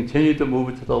Buckley, and he continued to move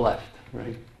it to the left.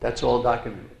 Right? That's all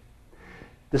documented.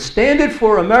 The standard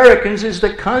for Americans is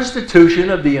the Constitution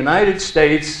of the United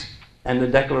States and the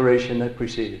Declaration that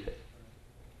preceded it.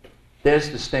 There's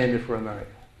the standard for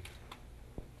America.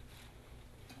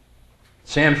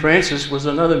 Sam Francis was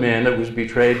another man that was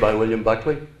betrayed by William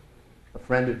Buckley, a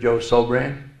friend of Joe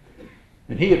Sobran.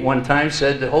 And he at one time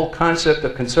said the whole concept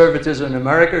of conservatism in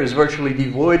America is virtually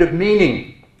devoid of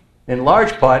meaning, in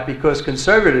large part because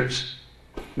conservatives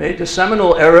made the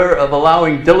seminal error of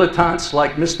allowing dilettantes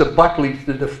like Mr. Buckley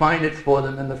to define it for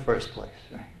them in the first place.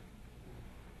 Right?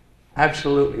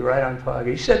 Absolutely right on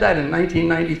target. He said that in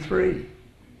 1993.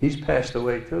 He's passed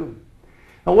away too.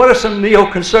 Now what are some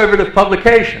neoconservative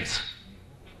publications?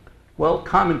 Well,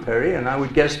 commentary, and I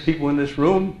would guess people in this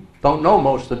room don't know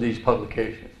most of these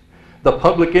publications. The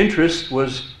public interest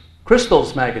was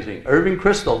Crystal's magazine, Irving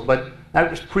Kristol, but that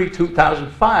was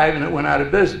pre-2005 and it went out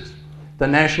of business. The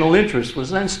national interest was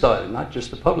then started, not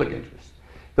just the public interest.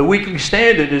 The Weekly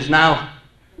Standard is now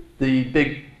the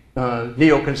big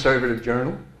neoconservative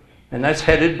journal, and that's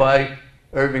headed by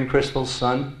Irving Kristol's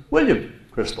son, William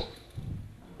Kristol.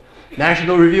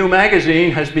 National Review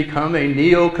magazine has become a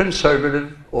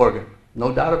neoconservative organ,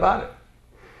 no doubt about it.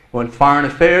 When Foreign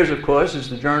Affairs, of course, is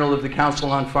the journal of the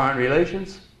Council on Foreign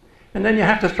Relations, and then you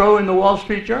have to throw in the Wall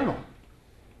Street Journal.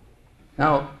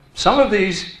 Now, some of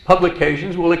these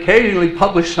publications will occasionally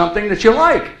publish something that you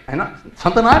like, and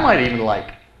something I might even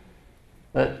like.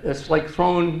 It's like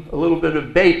throwing a little bit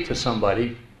of bait to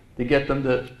somebody to get them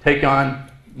to take on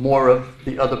more of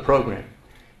the other program.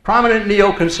 Prominent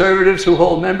neoconservatives who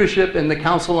hold membership in the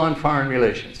Council on Foreign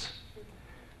Relations.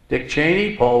 Dick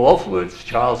Cheney, Paul Wolfowitz,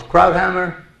 Charles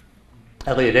Krauthammer,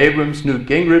 Elliott Abrams, Newt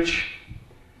Gingrich,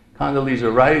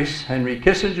 Condoleezza Rice, Henry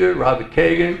Kissinger, Robert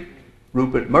Kagan,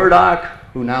 Rupert Murdoch,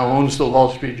 who now owns the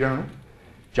Wall Street Journal,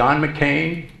 John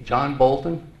McCain, John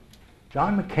Bolton.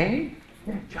 John McCain?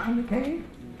 Yeah, John McCain.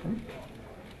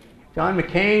 John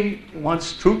McCain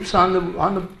wants troops on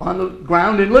the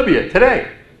ground in Libya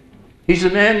today. He's the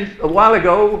man a while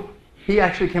ago He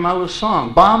actually came out with a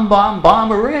song, Bomb, Bomb,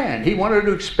 Bomb Iran. He wanted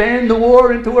to expand the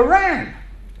war into Iran.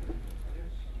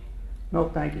 No,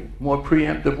 thank you. More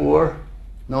preemptive war?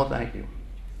 No, thank you.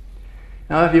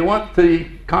 Now, if you want the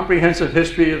comprehensive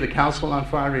history of the Council on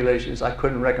Foreign Relations, I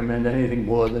couldn't recommend anything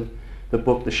more than the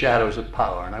book, The Shadows of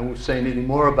Power. And I won't say anything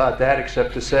more about that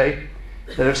except to say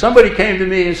that if somebody came to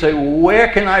me and said, where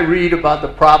can I read about the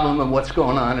problem and what's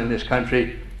going on in this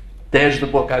country, there's the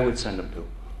book I would send them to.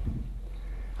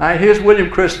 All right, here's William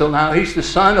Crystal now. He's the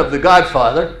son of the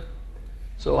Godfather.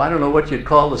 So I don't know what you'd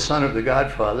call the son of the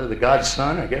Godfather. The God's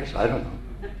son, I guess. I don't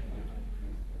know.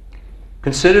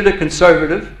 Considered a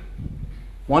conservative,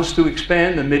 wants to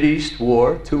expand the Mideast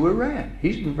war to Iran.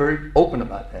 He's been very open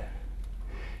about that.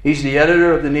 He's the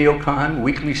editor of the Neocon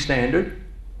Weekly Standard.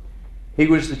 He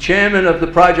was the chairman of the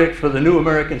Project for the New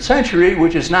American Century,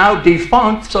 which is now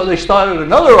defunct, so they started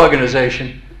another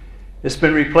organization. It's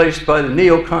been replaced by the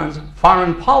Neocon's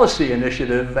Foreign Policy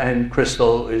Initiative, and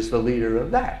Crystal is the leader of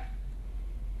that.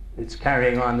 It's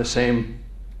carrying on the same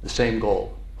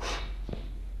goal.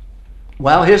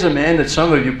 Well, here's a man that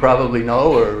some of you probably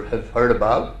know or have heard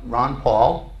about, Ron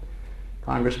Paul,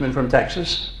 congressman from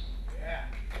Texas. Yeah.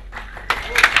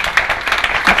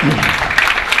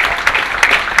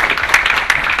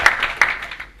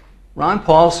 Ron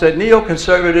Paul said,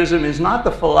 neoconservatism is not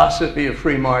the philosophy of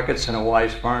free markets and a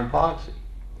wise foreign policy.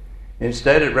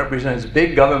 Instead, it represents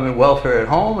big government welfare at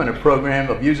home and a program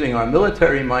of using our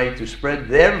military might to spread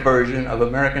their version of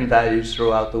American values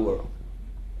throughout the world.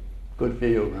 Good for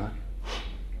you, Ron.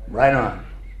 Right on.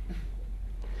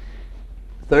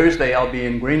 Thursday, I'll be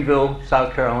in Greenville,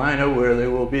 South Carolina, where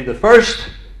there will be the first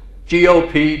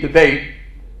GOP debate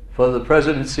for the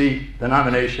presidency, the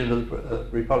nomination of the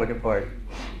Republican Party.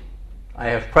 I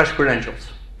have press credentials.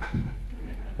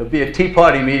 There'll be a Tea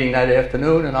Party meeting that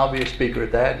afternoon, and I'll be a speaker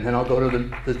at that, and then I'll go to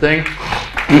the thing.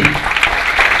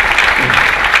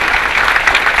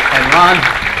 And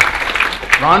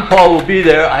Ron Paul will be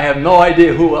there. I have no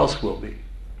idea who else will be.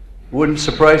 Wouldn't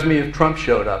surprise me if Trump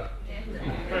showed up.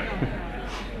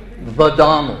 The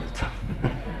Donald.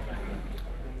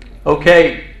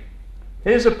 Okay,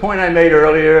 here's a point I made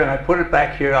earlier, and I put it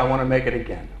back here. I want to make it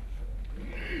again.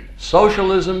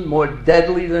 Socialism more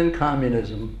deadly than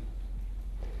communism.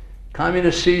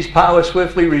 Communists seize power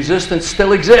swiftly. Resistance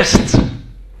still exists,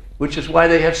 which is why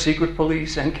they have secret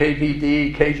police,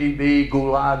 NKVD, KGB,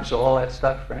 gulags, all that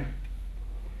stuff, right?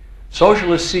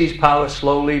 Socialists seize power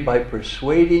slowly by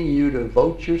persuading you to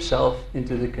vote yourself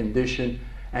into the condition,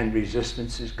 and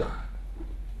resistance is gone.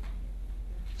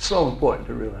 So important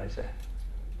to realize that.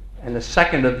 And the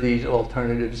second of these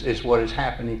alternatives is what is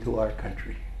happening to our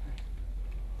country.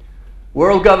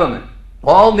 World government.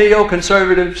 All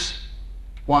neoconservatives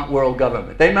want world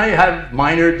government. They may have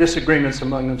minor disagreements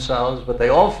among themselves, but they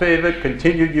all favor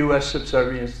continued U.S.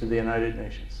 subservience to the United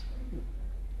Nations.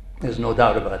 There's no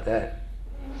doubt about that.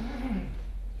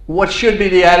 What should be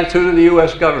the attitude of the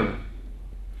U.S. government?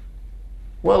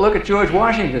 Well, look at George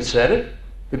Washington said it.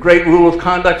 The great rule of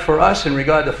conduct for us in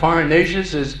regard to foreign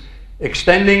nations is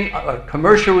extending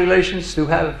commercial relations to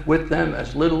have with them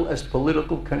as little as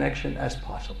political connection as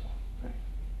possible.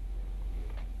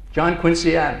 John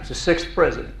Quincy Adams, the 6th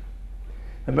president.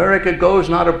 America goes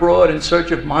not abroad in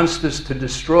search of monsters to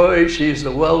destroy. She is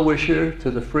the well-wisher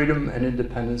to the freedom and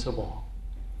independence of all.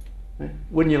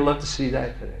 Wouldn't you love to see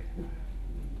that today?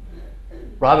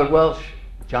 Robert Welch,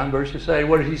 John Birch Society,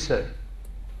 what did he say?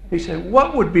 He said,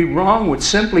 what would be wrong with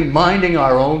simply minding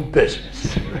our own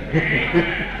business?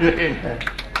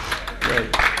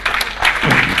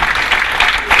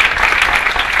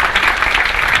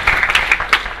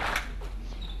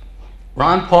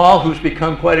 Ron Paul, who's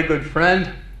become quite a good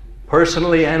friend,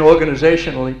 personally and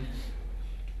organizationally.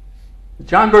 The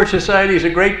John Birch Society is a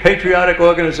great patriotic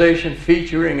organization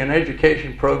featuring an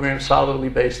education program solidly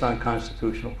based on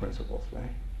constitutional principles.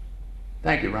 Right?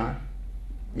 Thank you, Ron.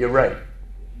 You're right.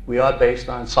 We are based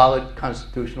on solid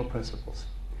constitutional principles.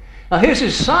 Now here's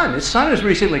his son. His son has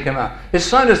recently come out. His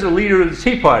son is the leader of the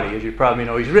Tea Party, as you probably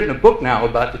know. He's written a book now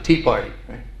about the Tea Party.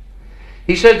 Right?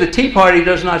 He said the Tea Party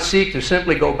does not seek to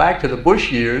simply go back to the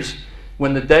Bush years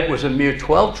when the debt was a mere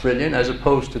 12 trillion as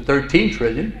opposed to 13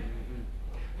 trillion.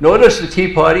 Nor does the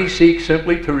Tea Party seek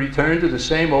simply to return to the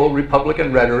same old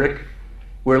Republican rhetoric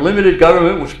where limited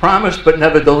government was promised but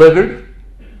never delivered.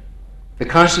 The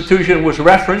Constitution was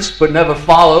referenced but never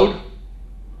followed,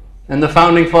 and the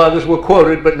Founding Fathers were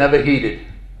quoted but never heeded.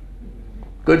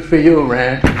 Good for you,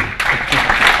 Rand.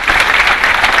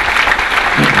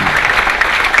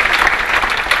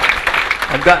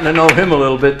 I've gotten to know him a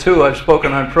little bit too. I've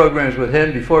spoken on programs with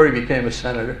him before he became a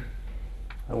senator.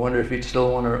 I wonder if he'd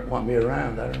still want me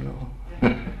around. I don't know.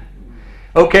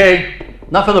 Okay,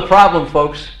 enough of the problem,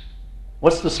 folks.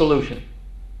 What's the solution?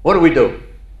 What do?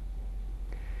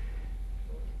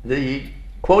 The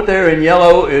quote there in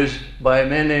yellow is by a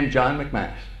man named John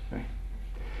McManus.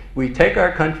 We take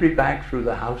our country back through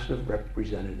the House of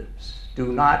Representatives.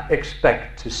 Do not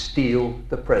expect to steal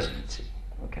the presidency.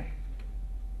 Okay?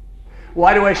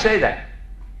 Why do I say that?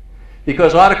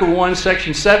 Because Article 1,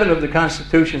 Section 7 of the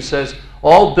Constitution says,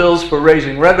 all bills for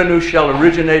raising revenue shall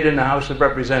originate in the House of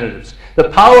Representatives. The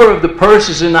power of the purse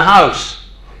is in the House.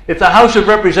 If the House of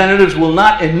Representatives will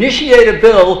not initiate a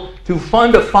bill to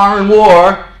fund a foreign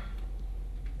war,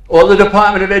 or the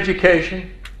Department of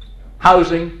Education,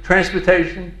 housing,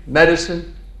 transportation,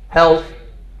 medicine, health,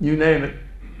 you name it,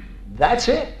 that's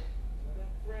it.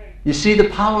 You see the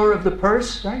power of the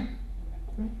purse, right?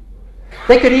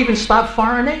 They could even stop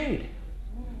foreign aid.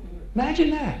 Imagine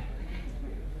that.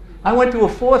 I went to a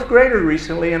fourth grader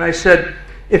recently and I said,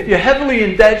 if you're heavily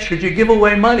in debt, should you give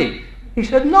away money? He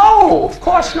said, no, of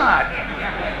course not.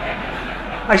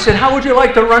 I said, how would you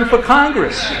like to run for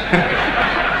Congress?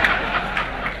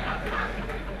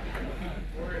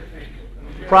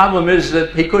 Problem is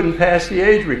that he couldn't pass the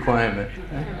age requirement.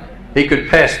 He could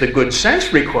pass the good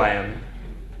sense requirement.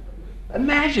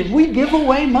 Imagine, we give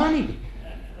away money.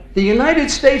 The United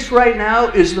States right now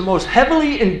is the most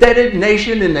heavily indebted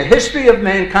nation in the history of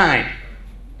mankind.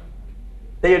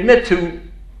 They admit to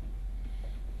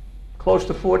close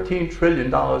to $14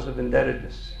 trillion of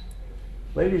indebtedness.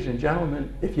 Ladies and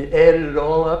gentlemen, if you added it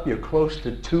all up, you're close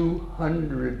to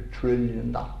 $200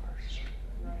 trillion.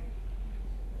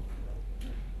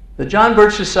 The John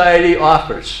Birch Society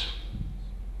offers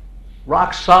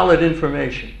rock-solid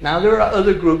information. Now, there are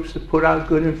other groups that put out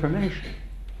good information.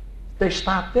 They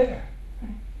stop there.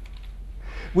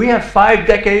 We have 5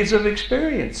 decades of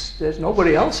experience.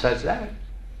 Nobody else has that.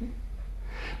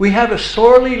 We have a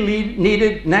sorely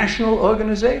needed national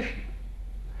organization.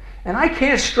 And I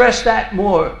can't stress that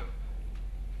more.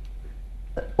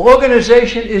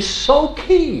 Organization is so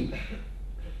key.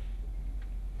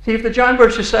 See, if the John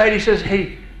Birch Society says,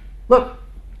 hey, look,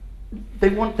 they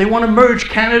want to merge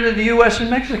Canada, the U.S., and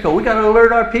Mexico. We got to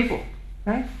alert our people,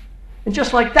 right? And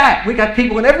just like that, we got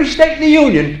people in every state in the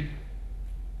Union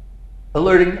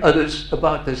alerting others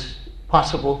about this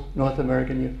possible North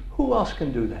American Union. Who else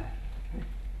can do that?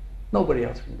 Nobody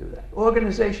else can do that.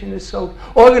 Organization is so...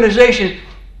 Organization,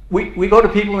 we go to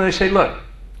people and they say, look,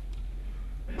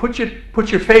 put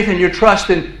your faith and your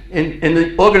trust in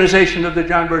the organization of the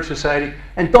John Birch Society,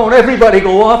 and don't everybody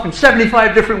go off in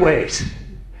 75 different ways.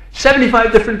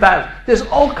 75 different battles. There's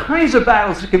all kinds of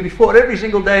battles that can be fought every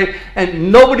single day, and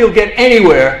nobody will get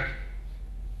anywhere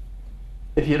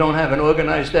if you don't have an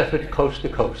organized effort coast to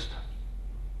coast.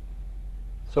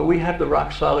 So we have the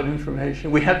rock-solid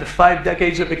information. We have the 5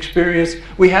 decades of experience.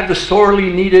 We have the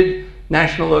sorely needed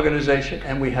national organization,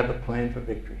 and we have a plan for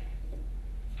victory.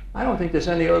 I don't think there's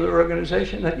any other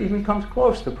organization that even comes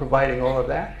close to providing all of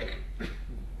that,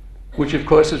 which, of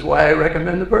course, is why I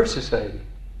recommend the Birch Society.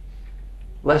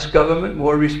 Less government,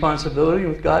 more responsibility,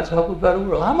 and with God's help, a better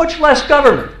world. How much less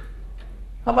government?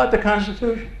 How about the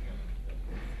Constitution?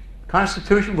 The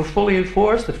Constitution were fully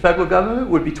enforced, the federal government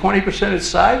would be 20% its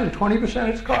size and 20%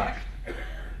 its cost.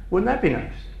 Wouldn't that be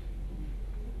nice?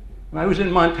 And I was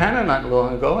in Montana not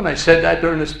long ago, and I said that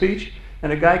during a speech,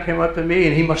 and a guy came up to me,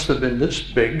 and he must have been this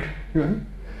big, and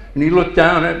he looked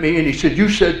down at me, and he said, you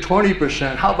said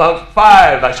 20%, how about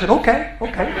 5? I said, okay.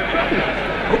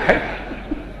 Okay.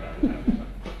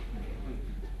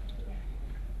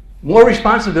 More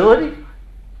responsibility?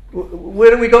 Where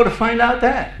do we go to find out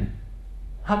that?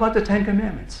 How about the 10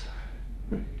 Commandments?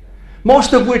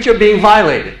 Most of which are being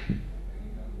violated.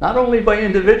 Not only by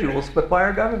individuals, but by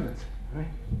our governments. Right?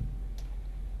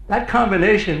 That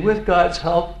combination, with God's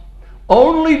help,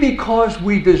 only because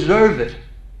we deserve it,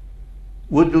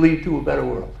 would lead to a better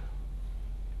world.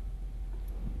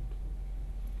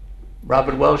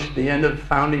 Robert Welsh, at the end of the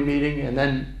founding meeting, and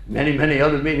then many, many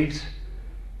other meetings,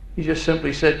 he just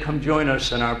simply said, come join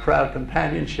us in our proud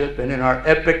companionship and in our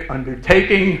epic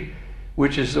undertaking,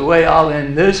 which is the way I'll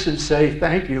end this and say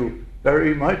thank you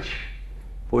very much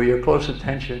for your close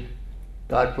attention.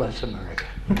 God bless America.